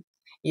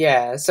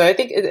yeah, so I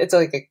think it's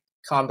like a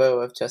combo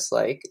of just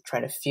like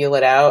trying to feel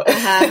it out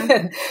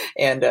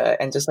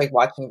and just like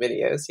watching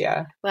videos.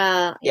 Yeah.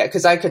 Well, yeah,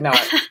 because I could not.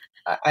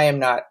 I am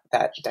not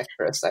that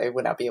dexterous. I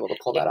would not be able to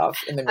pull that off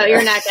in the mirror. Oh,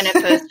 you're not going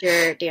to post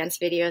your dance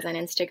videos on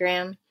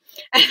Instagram?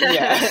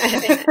 Yeah.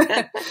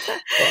 Yeah.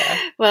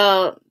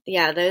 Well,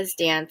 yeah, those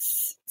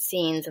dance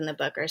scenes in the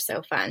book are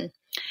so fun.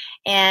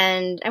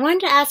 And I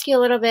wanted to ask you a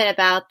little bit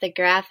about the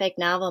graphic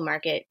novel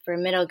market for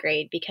middle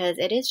grade, because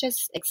it has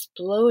just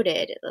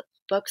exploded.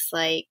 Books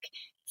like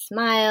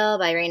Smile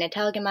by Raina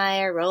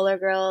Telgemeier, Roller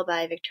Girl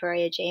by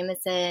Victoria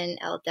Jameson,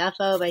 El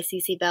Defo by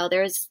Cece Bell.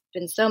 There's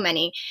been so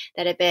many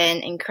that have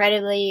been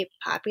incredibly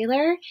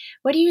popular.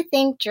 What do you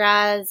think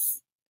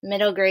draws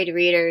middle grade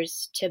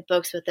readers to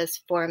books with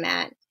this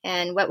format?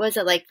 And what was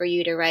it like for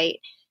you to write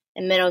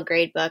a middle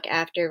grade book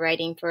after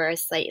writing for a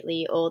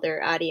slightly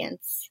older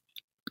audience?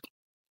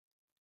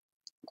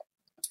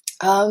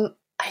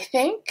 I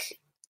think,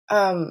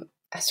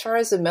 as far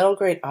as the middle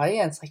grade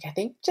audience, like, I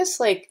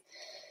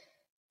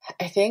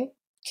think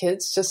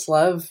kids just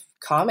love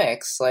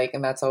comics, like,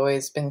 and that's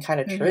always been kind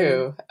of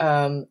true.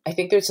 I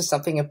think there's just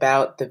something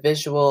about the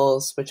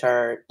visuals, which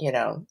are,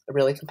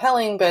 really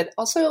compelling, but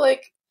also,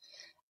 like,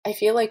 I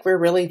feel like we're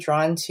really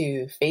drawn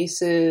to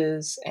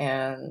faces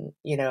and,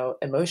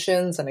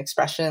 emotions and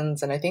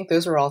expressions. And I think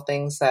those are all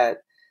things that,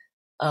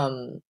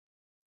 um,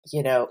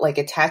 like,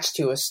 attached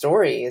to a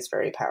story is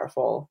very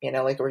powerful.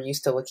 Like, we're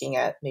used to looking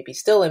at maybe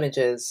still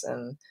images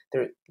and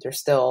they're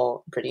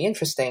still pretty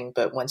interesting.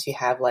 But once you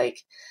have,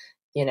 like,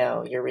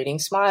 you're reading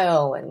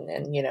Smile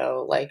and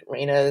like,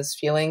 Raina's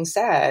feeling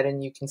sad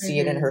and you can see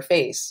it in her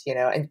face,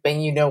 and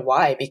then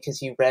why,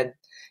 because you read,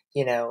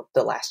 the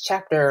last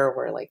chapter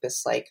where, like,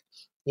 this, like,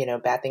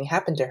 bad thing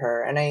happened to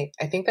her. And I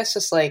think that's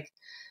just like,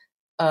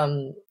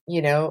 I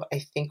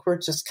think we're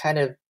just kind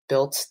of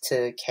built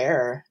to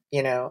care,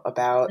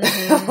 about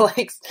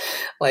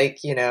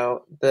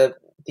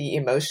the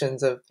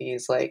emotions of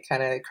these, like,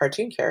 kind of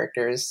cartoon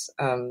characters.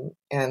 And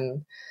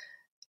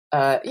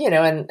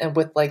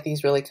with, like,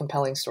 these really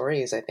compelling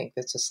stories, I think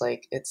it's just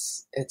like,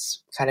 it's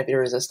kind of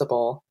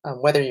irresistible,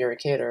 whether you're a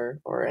kid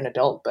or an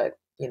adult. But,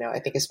 I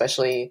think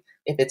especially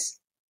if it's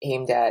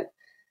aimed at,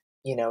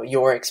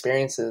 your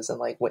experiences and,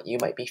 like, what you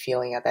might be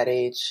feeling at that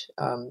age.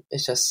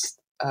 It's just,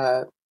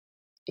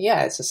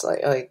 it's just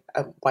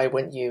why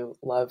wouldn't you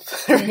love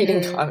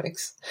reading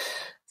comics?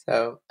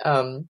 So,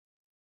 and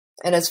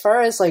as far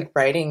as, like,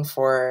 writing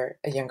for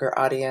a younger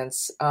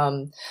audience,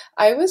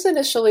 I was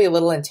initially a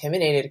little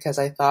intimidated because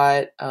I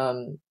thought,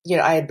 I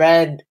had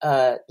read,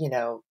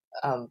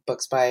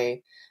 books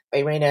by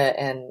Raina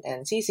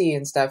and Cece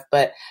and stuff,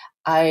 but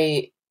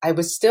I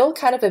was still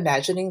kind of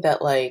imagining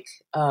that, like,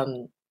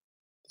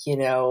 you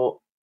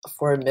know,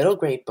 for a middle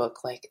grade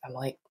book, like, I'm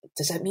like,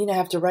 does that mean I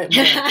have to write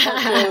more fart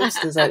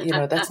jokes? Does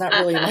that, that's not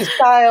really my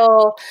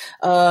style.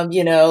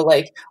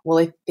 Like,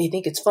 well, they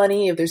think it's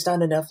funny if there's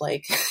not enough,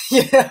 like,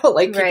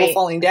 like, people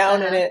falling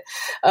down in it.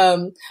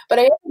 But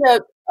I ended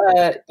up,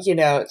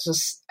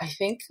 I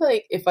think,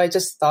 like, if I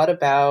just thought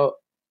about,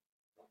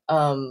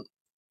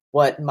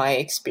 what my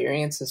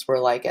experiences were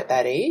like at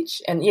that age.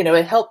 And,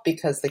 it helped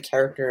because the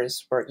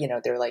characters were,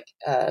 they're like,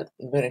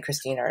 Moon and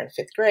Christine are in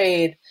 5th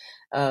grade.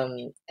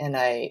 And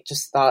I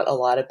just thought a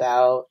lot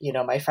about,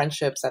 my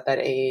friendships at that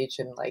age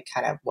and, like,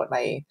 kind of what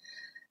my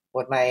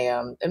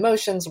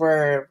emotions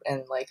were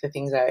and, like, the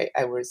things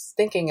I was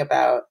thinking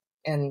about.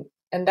 And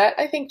that,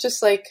 I think,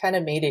 just, like, kind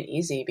of made it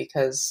easy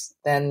because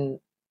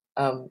then,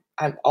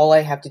 all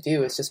I have to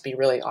do is just be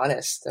really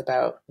honest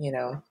about,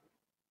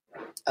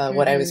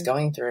 what I was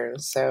going through.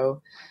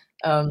 So,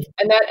 and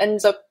that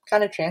ends up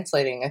kind of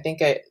translating. I think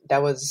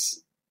that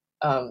was,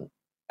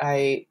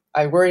 I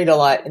worried a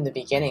lot in the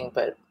beginning,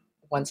 but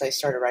once I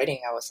started writing,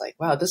 I was like,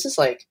 wow, this is,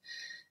 like,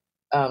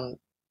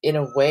 in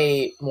a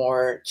way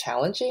more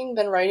challenging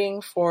than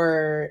writing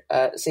for,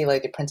 say,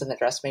 like, The Prince and the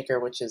Dressmaker,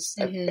 which is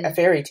a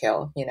fairy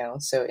tale,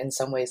 so in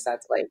some ways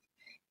that's, like,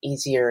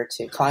 easier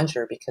to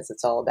conjure because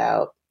it's all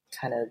about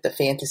kind of the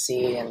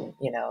fantasy and,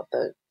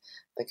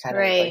 the kind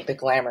of, like, the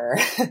glamour.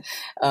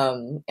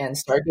 And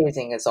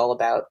stargazing is all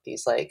about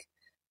these, like,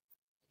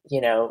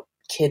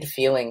 kid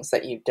feelings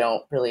that you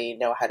don't really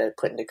know how to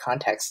put into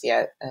context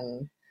yet.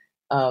 And,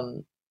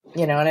 and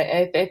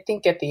I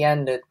think at the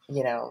end,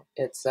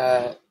 it's,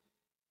 I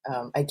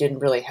didn't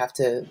really have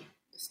to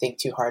think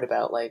too hard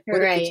about, like,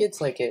 what if the kids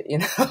like it,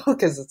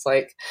 because it's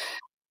like,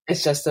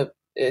 it's just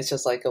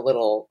like a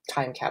little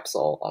time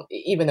capsule,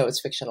 even though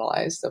it's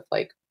fictionalized, of,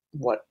 like,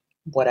 what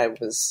I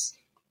was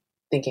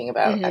thinking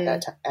about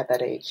at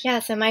that age. Yeah,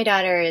 so my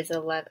daughter is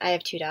 11. I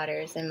have 2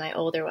 daughters, and my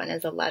older one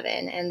is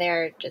 11. And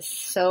there are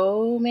just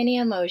so many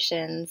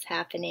emotions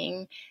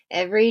happening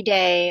every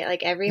day,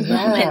 like, every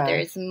moment.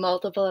 There's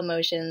multiple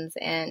emotions,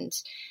 and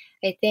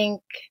I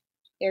think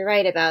you're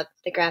right about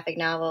the graphic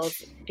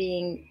novels.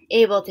 Being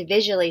able to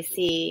visually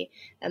see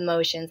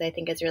emotions, I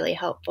think, is really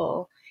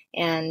helpful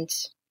and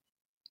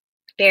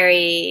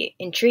very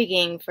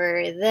intriguing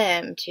for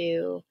them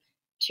to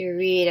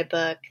read a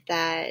book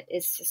that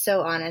is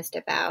so honest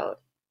about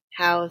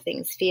how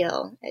things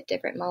feel at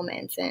different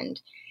moments, and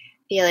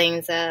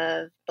feelings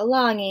of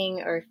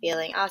belonging or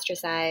feeling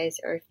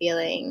ostracized or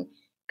feeling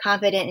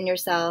confident in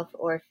yourself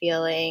or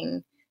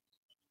feeling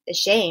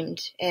ashamed.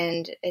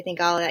 And I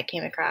think all of that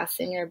came across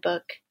in your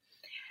book.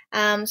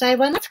 So I have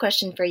one last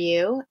question for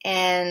you,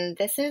 and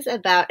this is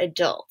about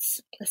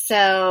adults.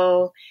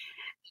 So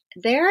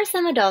there are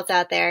some adults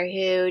out there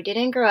who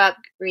didn't grow up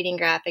reading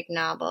graphic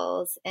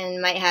novels and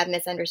might have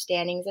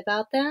misunderstandings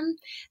about them.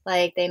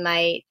 Like, they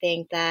might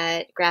think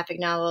that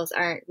graphic novels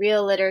aren't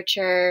real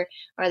literature,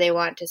 or they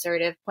want to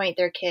sort of point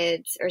their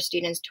kids or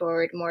students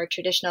toward more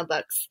traditional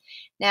books.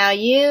 Now,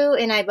 you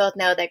and I both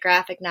know that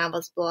graphic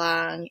novels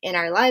belong in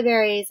our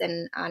libraries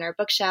and on our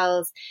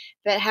bookshelves,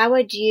 but how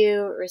would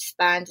you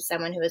respond to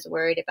someone who is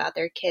worried about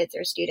their kids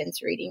or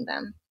students reading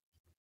them?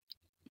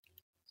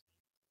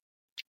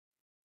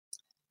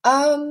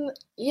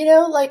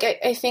 Like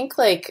I think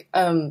like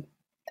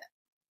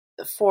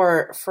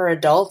for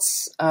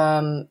adults,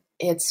 it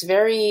is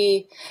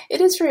very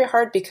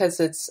hard because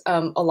it's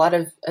a lot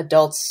of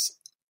adults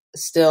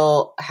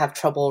still have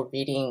trouble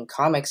reading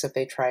comics if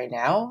they try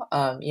now.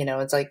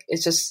 It's like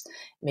it's just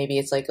maybe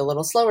it's like a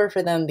little slower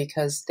for them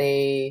because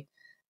they're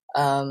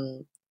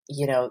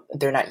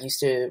not used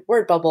to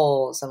word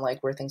bubbles and like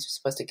where things are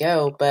supposed to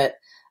go. But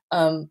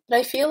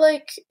I feel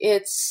like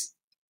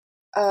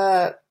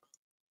I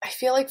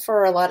feel like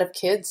for a lot of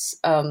kids,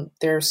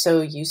 they're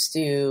so used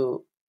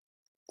to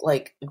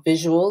like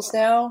visuals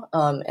now,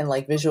 and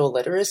like visual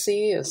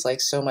literacy is like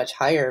so much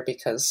higher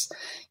because,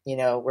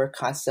 we're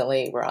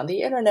on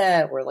the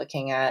internet, we're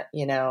looking at,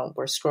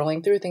 we're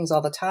scrolling through things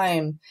all the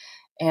time.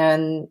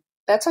 And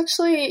that's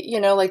actually,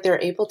 like they're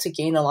able to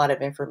gain a lot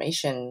of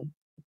information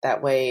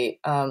that way.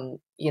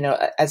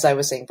 As I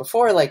was saying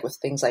before, like with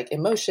things like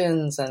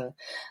emotions and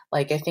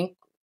like, I think,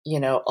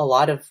 a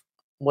lot of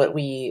what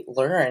we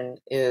learn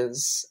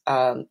is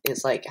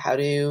like how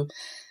to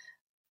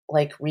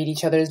like read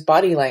each other's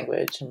body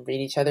language and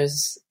read each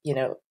other's,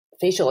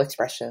 facial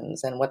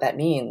expressions and what that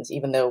means,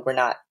 even though we're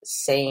not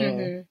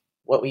saying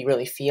what we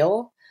really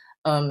feel.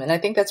 And I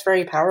think that's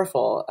very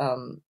powerful.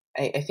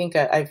 I think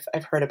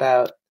I've heard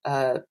about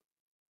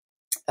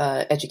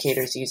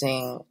educators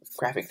using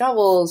graphic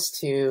novels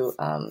to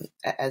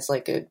as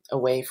like a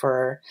way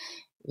for,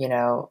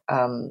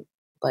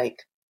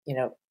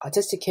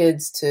 autistic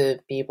kids to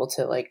be able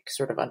to like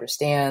sort of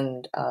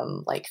understand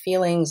like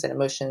feelings and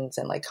emotions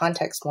and like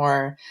context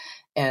more.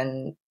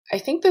 And I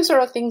think those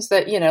are things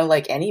that,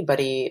 like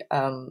anybody,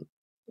 would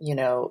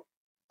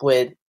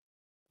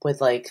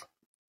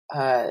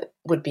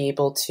be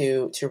able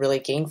to really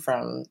gain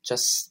from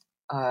just,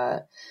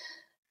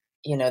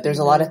 there's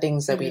a lot of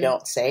things that we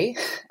don't say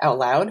out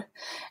loud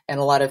and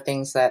a lot of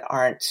things that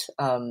aren't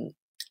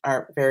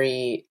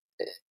very,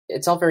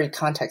 it's all very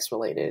context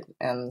related.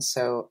 And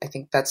so I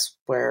think that's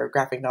where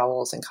graphic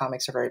novels and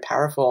comics are very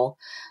powerful,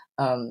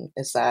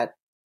 is that,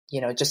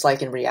 just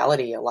like in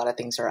reality, a lot of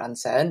things are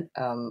unsaid.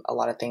 A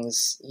lot of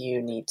things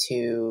you need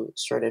to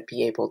sort of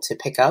be able to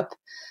pick up.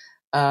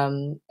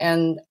 And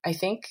I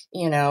think,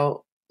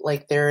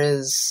 like there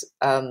is,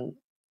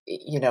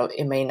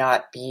 it may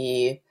not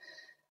be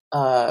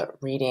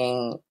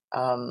reading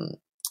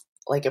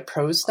like a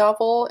prose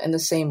novel in the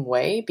same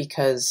way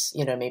because,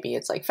 maybe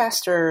it's like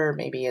faster,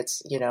 maybe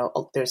it's,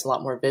 there's a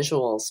lot more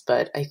visuals.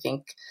 But I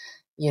think,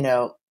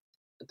 the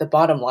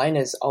bottom line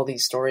is all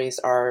these stories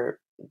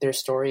they're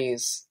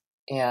stories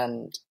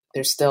and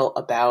they're still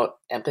about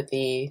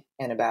empathy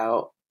and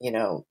about,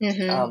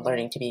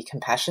 learning to be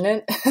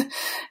compassionate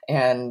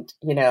and,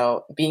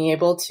 being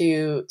able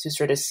to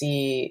sort of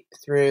see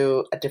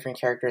through a different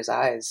character's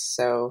eyes.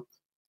 So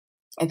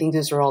I think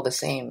those are all the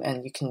same,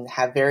 and you can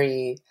have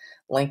very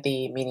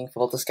lengthy,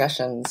 meaningful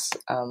discussions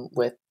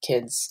with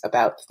kids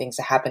about things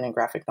that happen in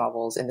graphic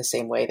novels in the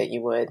same way that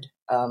you would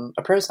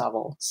a prose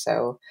novel.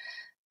 So,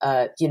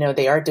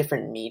 they are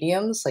different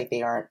mediums, like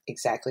they aren't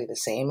exactly the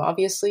same,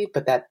 obviously,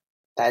 but that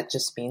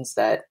just means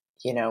that,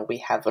 we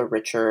have a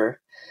richer,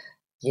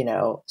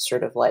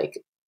 sort of like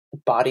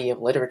body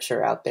of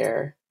literature out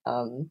there.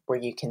 Where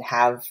you can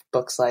have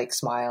books like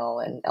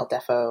Smile and El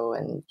Deafo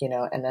and,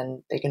 and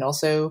then they can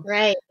also,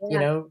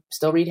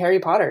 still read Harry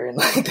Potter. And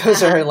like,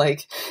 those are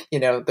like,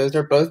 those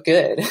are both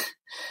good.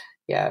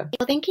 Yeah.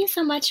 Well, thank you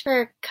so much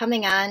for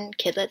coming on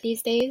Kidlit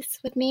These Days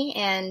with me.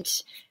 And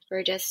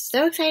we're just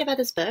so excited about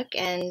this book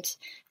and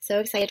so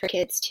excited for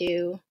kids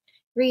to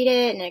read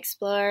it and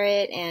explore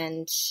it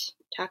and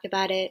talk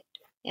about it.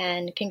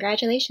 And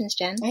congratulations,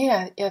 Jen.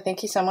 Yeah.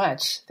 Thank you so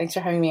much. Thanks for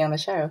having me on the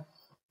show.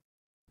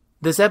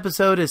 This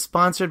episode is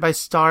sponsored by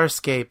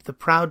Starscape, the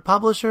proud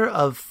publisher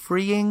of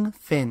Freeing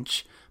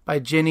Finch by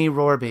Ginny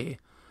Rorby.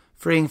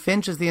 Freeing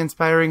Finch is the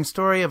inspiring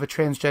story of a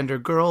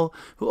transgender girl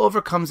who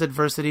overcomes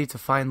adversity to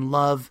find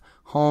love,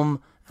 home,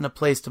 and a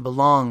place to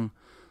belong.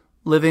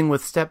 Living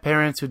with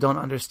step-parents who don't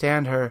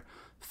understand her,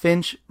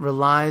 Finch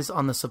relies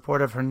on the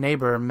support of her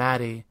neighbor,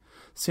 Maddie.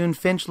 Soon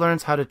Finch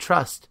learns how to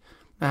trust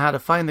and how to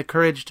find the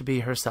courage to be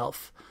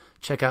herself.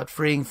 Check out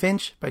Freeing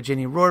Finch by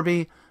Ginny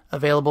Rorby,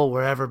 available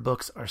wherever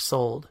books are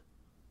sold.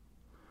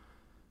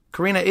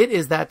 Karina, it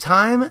is that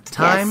time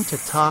to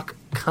talk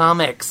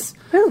comics.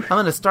 Whew. I'm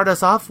going to start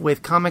us off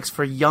with comics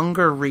for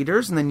younger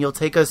readers, and then you'll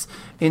take us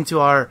into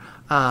our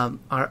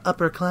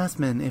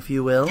upperclassmen, if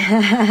you will.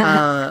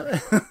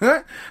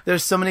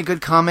 There's so many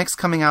good comics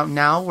coming out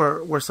now.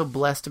 We're so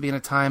blessed to be in a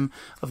time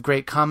of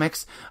great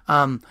comics.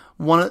 Some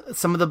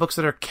of the books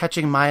that are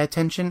catching my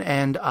attention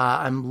and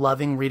I'm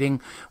loving reading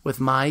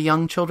with my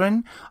young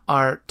children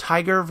are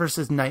Tiger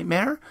vs.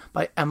 Nightmare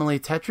by Emily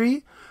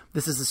Tetry.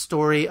 This is a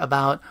story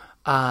about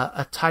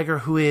a tiger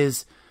who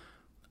is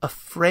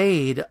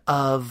afraid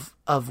of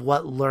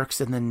what lurks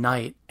in the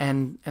night,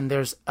 and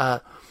there's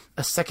a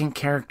second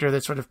character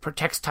that sort of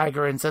protects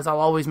Tiger and says, I'll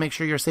always make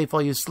sure you're safe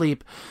while you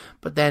sleep,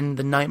 but then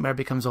the nightmare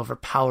becomes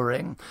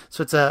overpowering.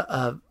 So it's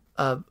a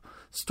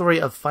story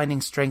of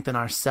finding strength in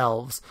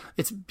ourselves.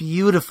 It's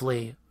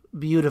beautifully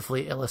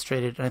beautifully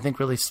illustrated, and I think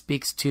really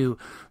speaks to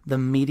the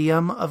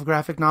medium of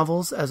graphic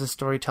novels as a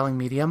storytelling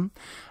medium.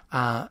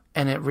 And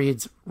it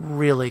reads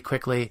really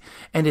quickly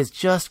and is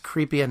just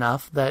creepy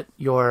enough that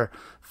your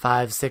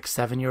 5, 6,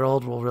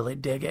 7-year-old will really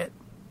dig it.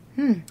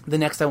 The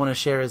next I want to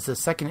share is the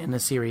second in the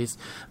series.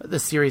 The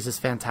series is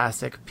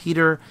fantastic.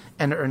 Peter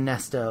and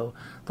Ernesto,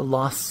 The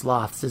Lost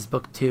Sloths is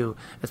book 2.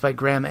 It's by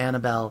Graham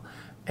Annabelle.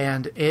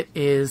 And it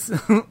is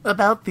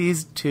about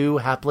these two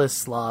hapless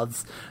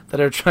sloths that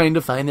are trying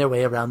to find their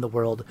way around the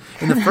world.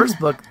 In the first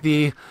book,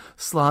 the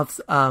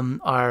sloths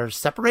are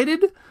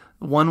separated.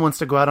 One wants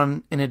to go out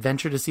on an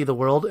adventure to see the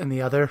world, and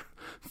the other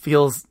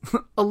feels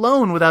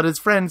alone without his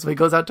friends, so he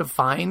goes out to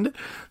find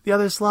the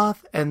other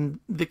sloth. And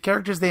the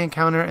characters they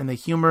encounter and the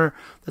humor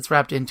that's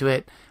wrapped into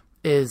it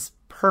is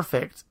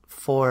perfect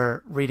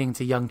for reading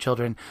to young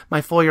children.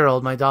 My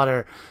 4-year-old, my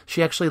daughter,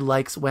 she actually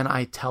likes when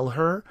I tell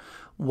her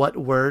what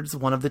words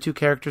one of the two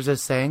characters is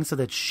saying so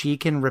that she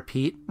can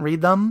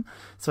read them.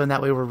 So in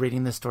that way, we're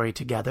reading the story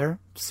together.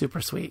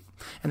 Super sweet.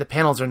 And the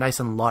panels are nice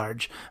and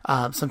large.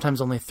 Sometimes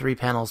only 3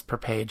 panels per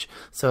page.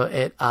 So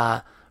it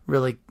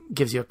really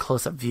gives you a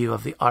close-up view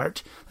of the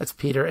art. That's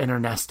Peter and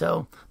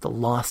Ernesto, The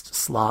Lost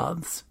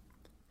Sloths.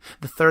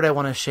 The third I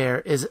want to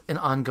share is an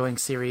ongoing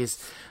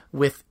series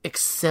with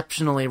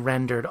exceptionally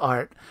rendered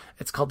art.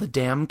 It's called The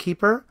Dam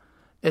Keeper.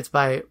 It's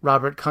by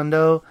Robert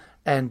Kondo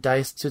and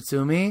Dice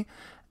Tsutsumi.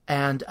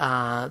 And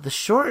the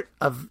short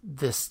of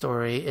this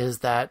story is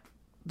that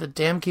The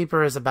Dam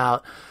Keeper is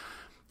about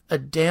a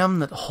dam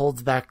that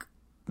holds back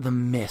the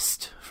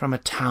mist from a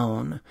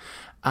town.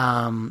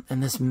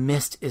 And this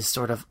mist is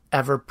sort of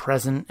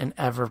ever-present and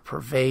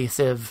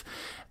ever-pervasive.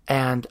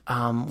 And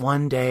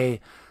one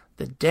day,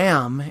 the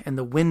dam and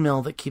the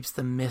windmill that keeps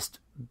the mist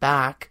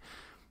back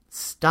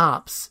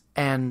stops.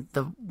 And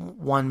the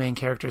one main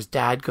character's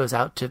dad goes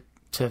out to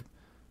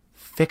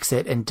fix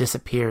it and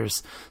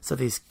disappears. So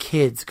these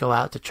kids go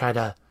out to try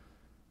to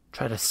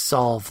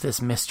solve this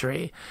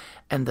mystery,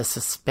 and the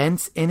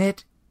suspense in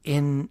it,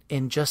 in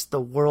just the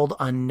world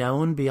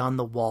unknown beyond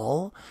the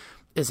wall,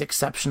 is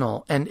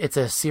exceptional. And it's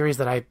a series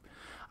that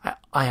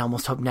I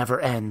almost hope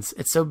never ends.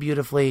 It's so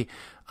beautifully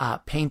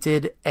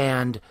painted,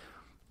 and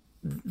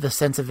the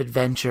sense of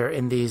adventure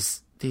in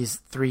these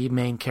 3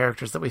 main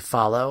characters that we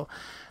follow,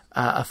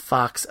 a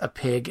fox, a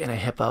pig, and a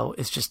hippo,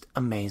 is just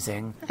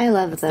amazing. I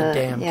love the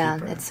Dam yeah,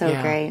 Keeper. It's so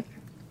great.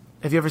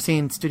 Have you ever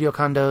seen Studio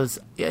Kondo's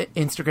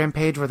Instagram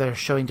page where they're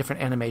showing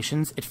different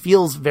animations? It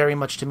feels very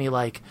much to me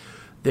like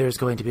there's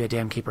going to be a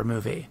Dam Keeper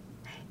movie.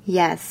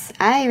 Yes,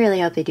 I really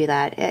hope they do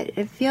that.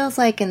 It feels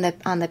like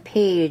on the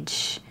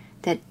page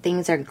that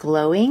things are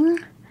glowing.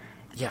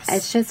 Yes.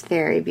 It's just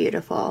very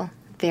beautiful.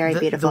 Very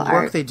beautiful art. The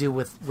work they do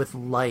with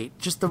light,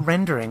 just the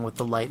rendering with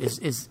the light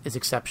is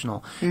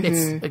exceptional. Mm-hmm.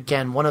 It's,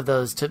 again, one of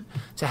those to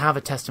have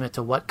a testament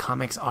to what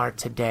comics are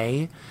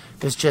today.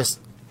 There's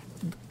just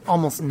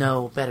almost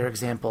no better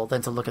example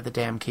than to look at The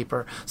Dam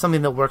Keeper,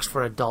 something that works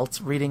for adults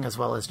reading as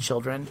well as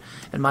children.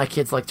 And my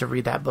kids like to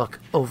read that book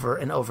over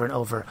and over and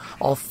over.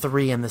 All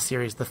 3 in the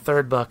series. The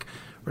 3rd book,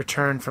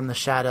 Return from the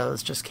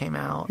Shadows, just came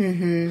out.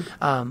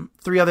 Mm-hmm.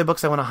 3 other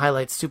books I want to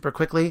highlight super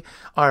quickly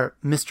are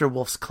Mr.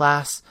 Wolf's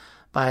Class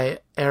by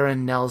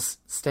Aaron Nels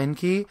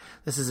Stenke.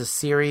 This is a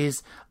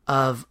series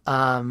of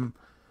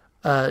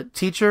a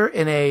teacher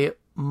in a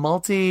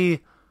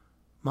multiracial.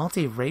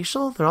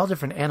 They're all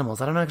different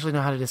animals. I don't actually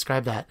know how to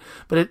describe that,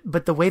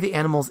 but the way the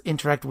animals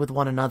interact with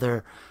one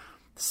another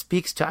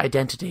speaks to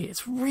identity.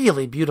 It's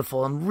really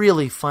beautiful and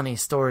really funny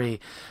story.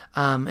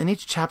 And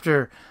each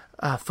chapter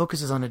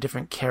focuses on a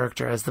different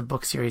character as the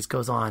book series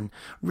goes on.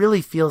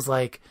 Really feels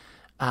like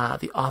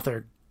the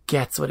author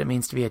gets what it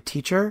means to be a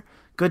teacher.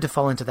 Good to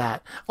fall into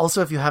that.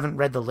 Also, if you haven't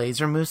read the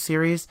Laser Moose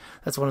series,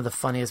 that's one of the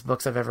funniest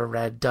books I've ever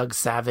read. Doug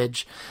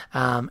Savage.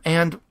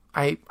 And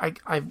I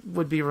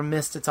would be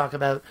remiss to talk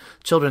about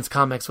children's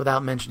comics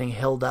without mentioning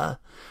Hilda.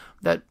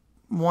 That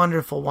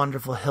wonderful,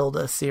 wonderful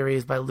Hilda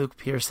series by Luke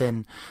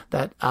Pearson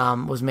that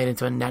was made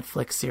into a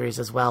Netflix series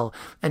as well.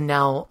 And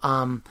now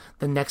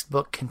the next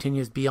book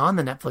continues beyond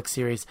the Netflix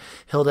series,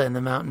 Hilda and the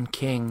Mountain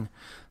King.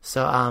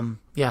 So,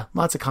 yeah,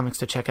 lots of comics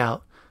to check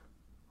out.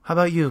 How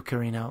about you,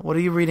 Karina? What are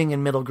you reading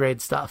in middle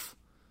grade stuff?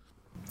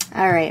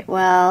 All right,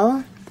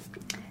 well,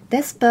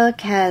 this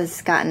book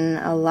has gotten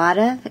a lot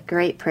of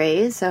great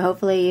praise, so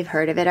hopefully you've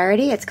heard of it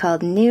already. It's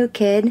called New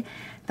Kid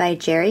by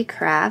Jerry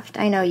Craft.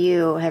 I know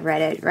you have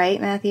read it,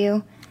 right,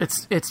 Matthew?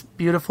 It's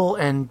beautiful,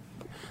 and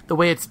the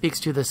way it speaks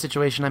to the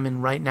situation I'm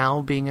in right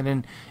now, being in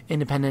an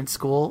independent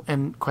school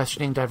and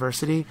questioning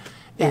diversity,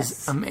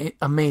 is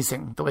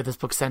amazing, the way this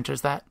book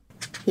centers that.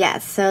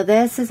 Yes, so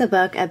this is a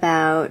book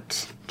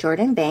about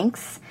Jordan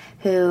Banks,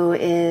 who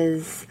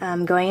is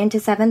going into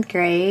 7th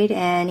grade,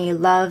 and he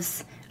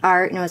loves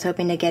art and was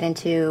hoping to get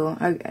into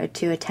or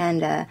to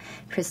attend a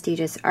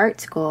prestigious art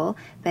school,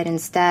 but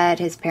instead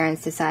his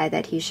parents decide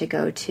that he should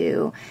go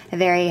to a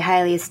very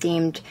highly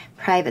esteemed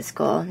private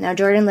school. Now,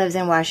 Jordan lives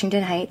in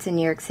Washington Heights in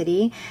New York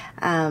City,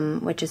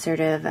 which is sort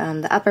of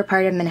the upper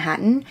part of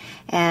Manhattan,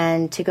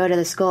 and to go to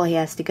the school he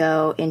has to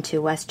go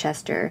into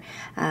Westchester,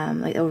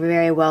 like a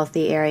very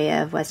wealthy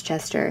area of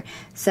Westchester.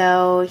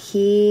 So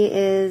he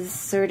is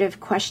sort of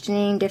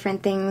questioning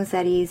different things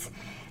that he's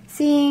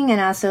seeing and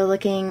also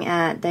looking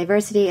at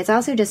diversity. It's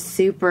also just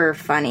super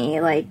funny.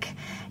 Like,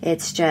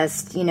 it's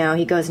just,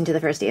 he goes into the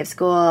first day of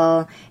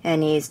school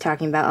and he's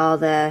talking about all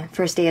the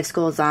first day of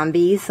school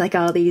zombies, like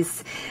all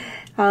these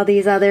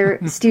other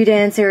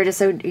students who are just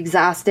so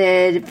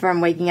exhausted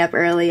from waking up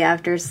early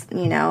after,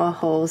 a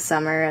whole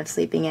summer of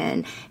sleeping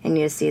in, and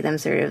you see them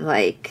sort of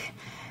like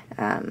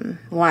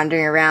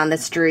wandering around the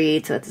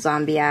streets with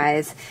zombie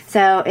eyes.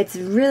 So it's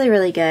really,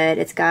 really good.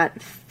 It's got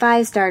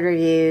 5-star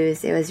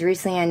reviews. It was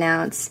recently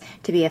announced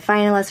to be a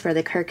finalist for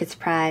the Kirkus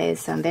Prize,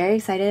 so I'm very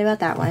excited about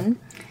that one.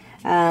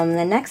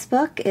 The next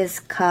book is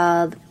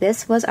called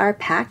This Was Our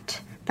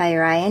Pact by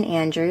Ryan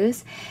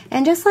Andrews.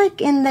 And just like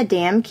in The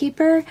Dam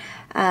Keeper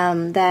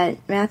that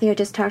Matthew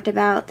just talked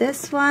about,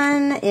 this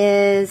one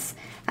is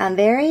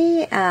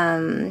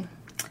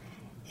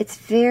it's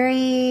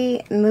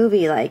very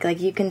movie-like. Like,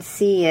 you can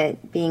see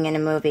it being in a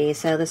movie.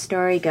 So the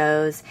story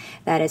goes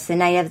that it's the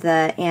night of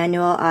the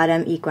annual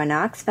Autumn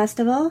Equinox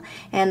Festival,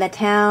 and the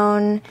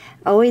town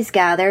always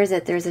gathers.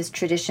 That there's this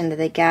tradition that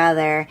they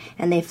gather,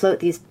 and they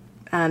float these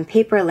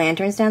paper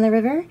lanterns down the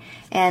river.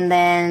 And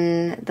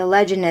then the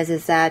legend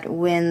is that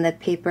when the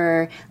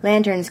paper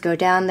lanterns go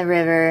down the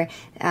river,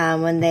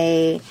 when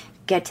they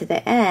get to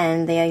the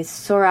end, they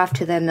soar off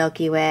to the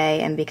Milky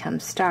Way and become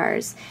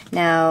stars.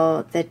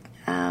 Now,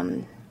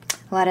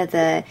 a lot of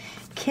the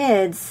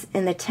kids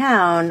in the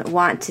town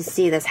want to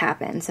see this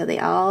happen. So they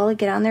all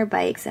get on their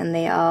bikes and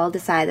they all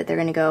decide that they're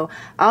going to go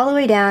all the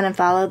way down and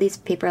follow these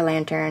paper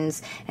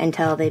lanterns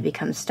until they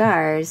become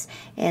stars.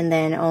 And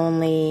then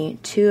only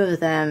 2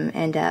 of them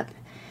end up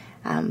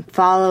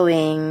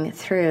following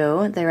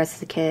through. The rest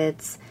of the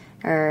kids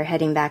are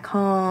heading back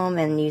home,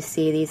 and you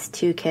see these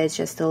 2 kids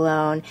just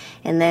alone.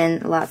 And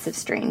then lots of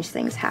strange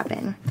things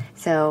happen.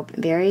 So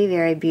very,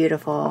 very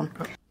beautiful.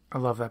 I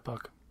love that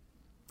book.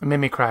 It made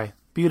me cry.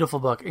 Beautiful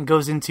book. It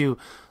goes into,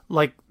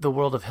 like, the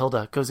world of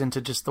Hilda. It goes into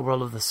just the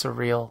world of the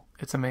surreal.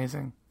 It's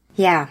amazing.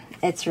 Yeah,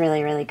 it's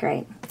really, really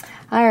great.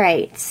 All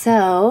right,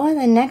 so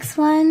the next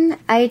one,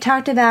 I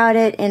talked about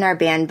it in our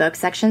banned book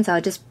section, so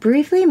I'll just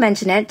briefly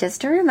mention it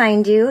just to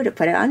remind you to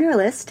put it on your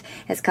list.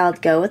 It's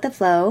called Go With the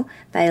Flow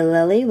by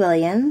Lily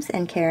Williams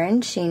and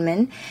Karen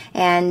Scheinman,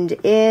 and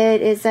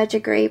it is such a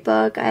great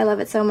book. I love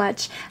it so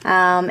much,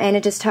 and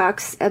it just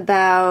talks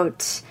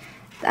about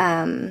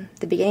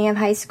the beginning of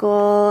high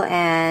school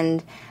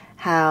and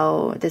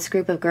how this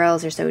group of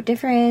girls are so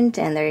different,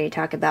 and they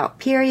talk about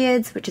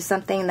periods, which is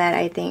something that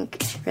I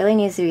think really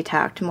needs to be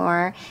talked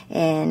more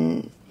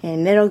in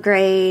middle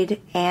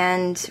grade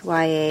and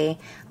YA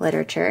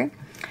literature.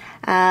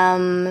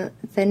 The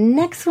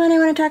next one I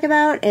want to talk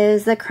about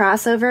is the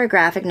crossover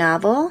graphic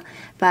novel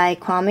by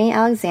Kwame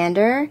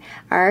Alexander,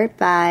 art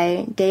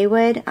by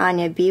Dawood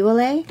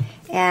Onyebiwale,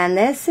 and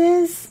this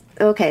is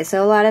okay,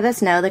 so a lot of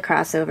us know the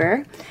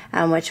crossover,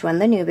 which won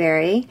the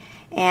Newbery,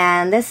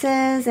 and this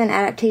is an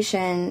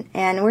adaptation,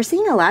 and we're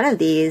seeing a lot of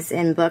these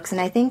in books, and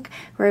I think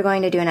we're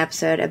going to do an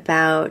episode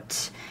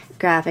about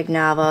graphic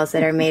novels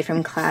that are made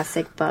from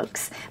classic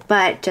books.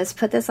 But just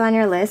put this on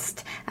your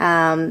list.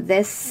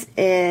 This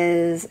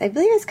is, I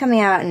believe it's coming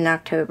out in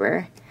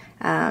October.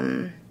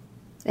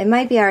 It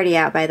might be already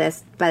out by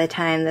the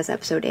time this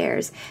episode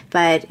airs,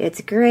 but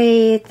it's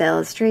great. The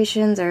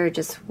illustrations are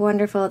just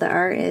wonderful. The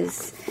art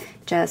is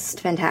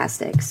just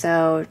fantastic.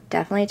 So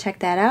definitely check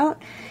that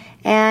out.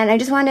 And I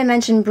just wanted to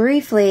mention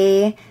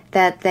briefly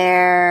that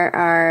there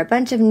are a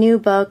bunch of new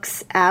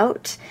books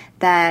out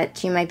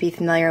that you might be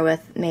familiar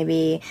with,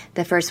 maybe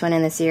the first one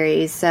in the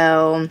series.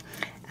 So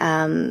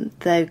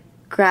the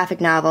graphic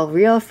novel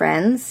Real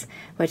Friends,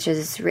 which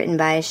is written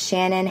by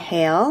Shannon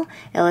Hale,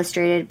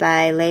 illustrated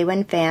by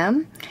Lei-Wen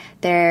Pham.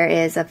 There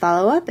is a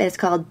follow-up. It's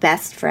called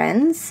Best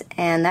Friends,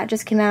 and that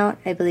just came out,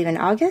 I believe, in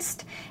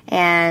August,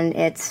 and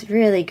it's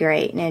really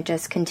great, and it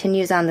just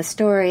continues on the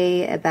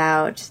story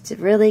about a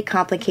really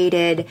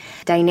complicated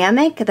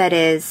dynamic that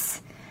is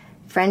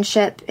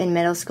friendship in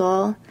middle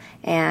school,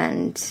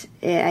 and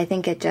I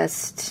think it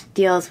just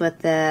deals with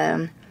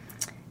the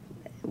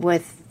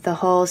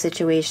whole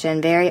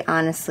situation very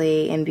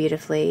honestly and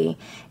beautifully,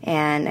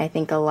 and I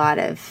think a lot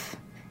of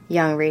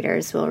young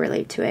readers will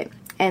relate to it.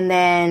 And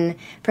then,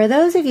 for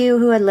those of you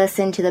who had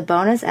listened to the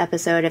bonus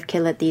episode of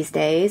Kill It These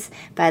Days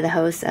by the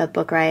hosts of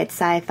Book Riot's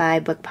sci-fi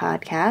book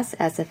podcast,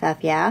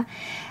 SFF Yeah,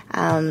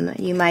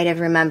 you might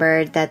have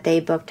remembered that they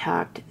book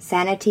talked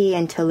Sanity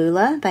and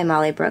Tallulah by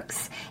Molly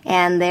Brooks.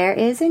 And there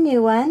is a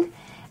new one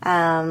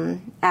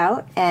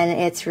out, and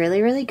it's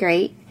really, really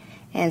great.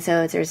 And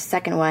so there's a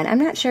second one. I'm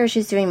not sure if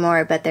she's doing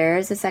more, but there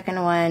is a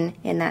second one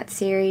in that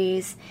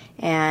series,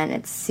 and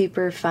it's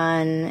super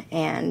fun,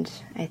 and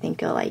I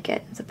think you'll like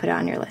it. So put it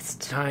on your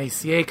list.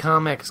 Nice. Yay,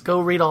 comics.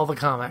 Go read all the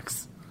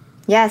comics.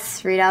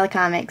 Yes, read all the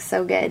comics.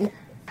 So good.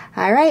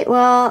 All right,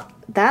 well,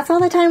 that's all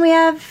the time we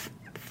have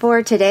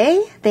for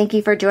today. Thank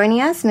you for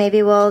joining us.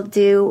 Maybe we'll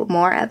do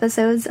more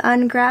episodes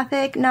on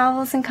graphic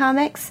novels and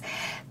comics.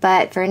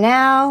 But for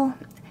now,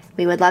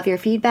 we would love your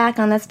feedback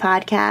on this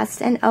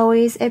podcast and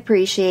always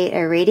appreciate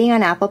a rating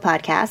on Apple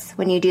Podcasts.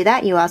 When you do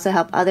that, you also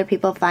help other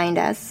people find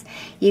us.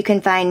 You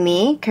can find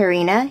me,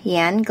 Karina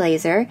Yan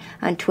Glazer,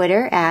 on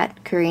Twitter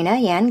at Karina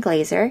Yan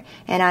Glazer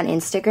and on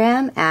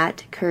Instagram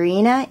at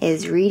Karina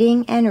is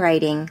Reading and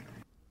Writing.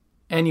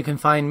 And you can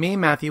find me,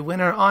 Matthew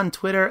Winner, on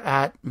Twitter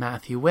at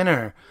Matthew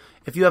Winner.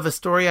 If you have a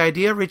story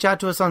idea, reach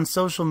out to us on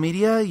social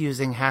media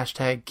using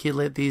hashtag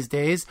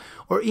KidLitTheseDays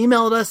or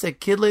email us at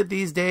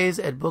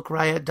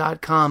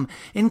kidlitthesedays@bookriot.com,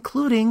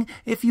 including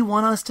if you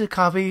want us to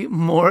copy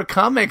more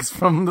comics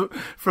from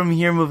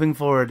here moving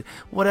forward.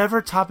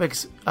 Whatever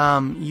topics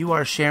you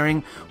are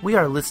sharing, we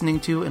are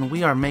listening to and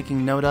we are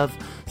making note of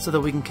so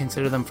that we can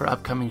consider them for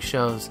upcoming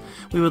shows.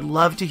 We would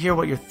love to hear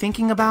what you're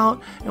thinking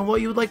about and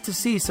what you would like to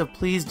see, so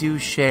please do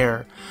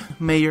share.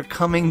 May your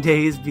coming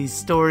days be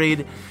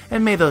storied,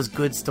 and may those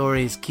good stories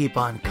keep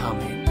on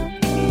coming.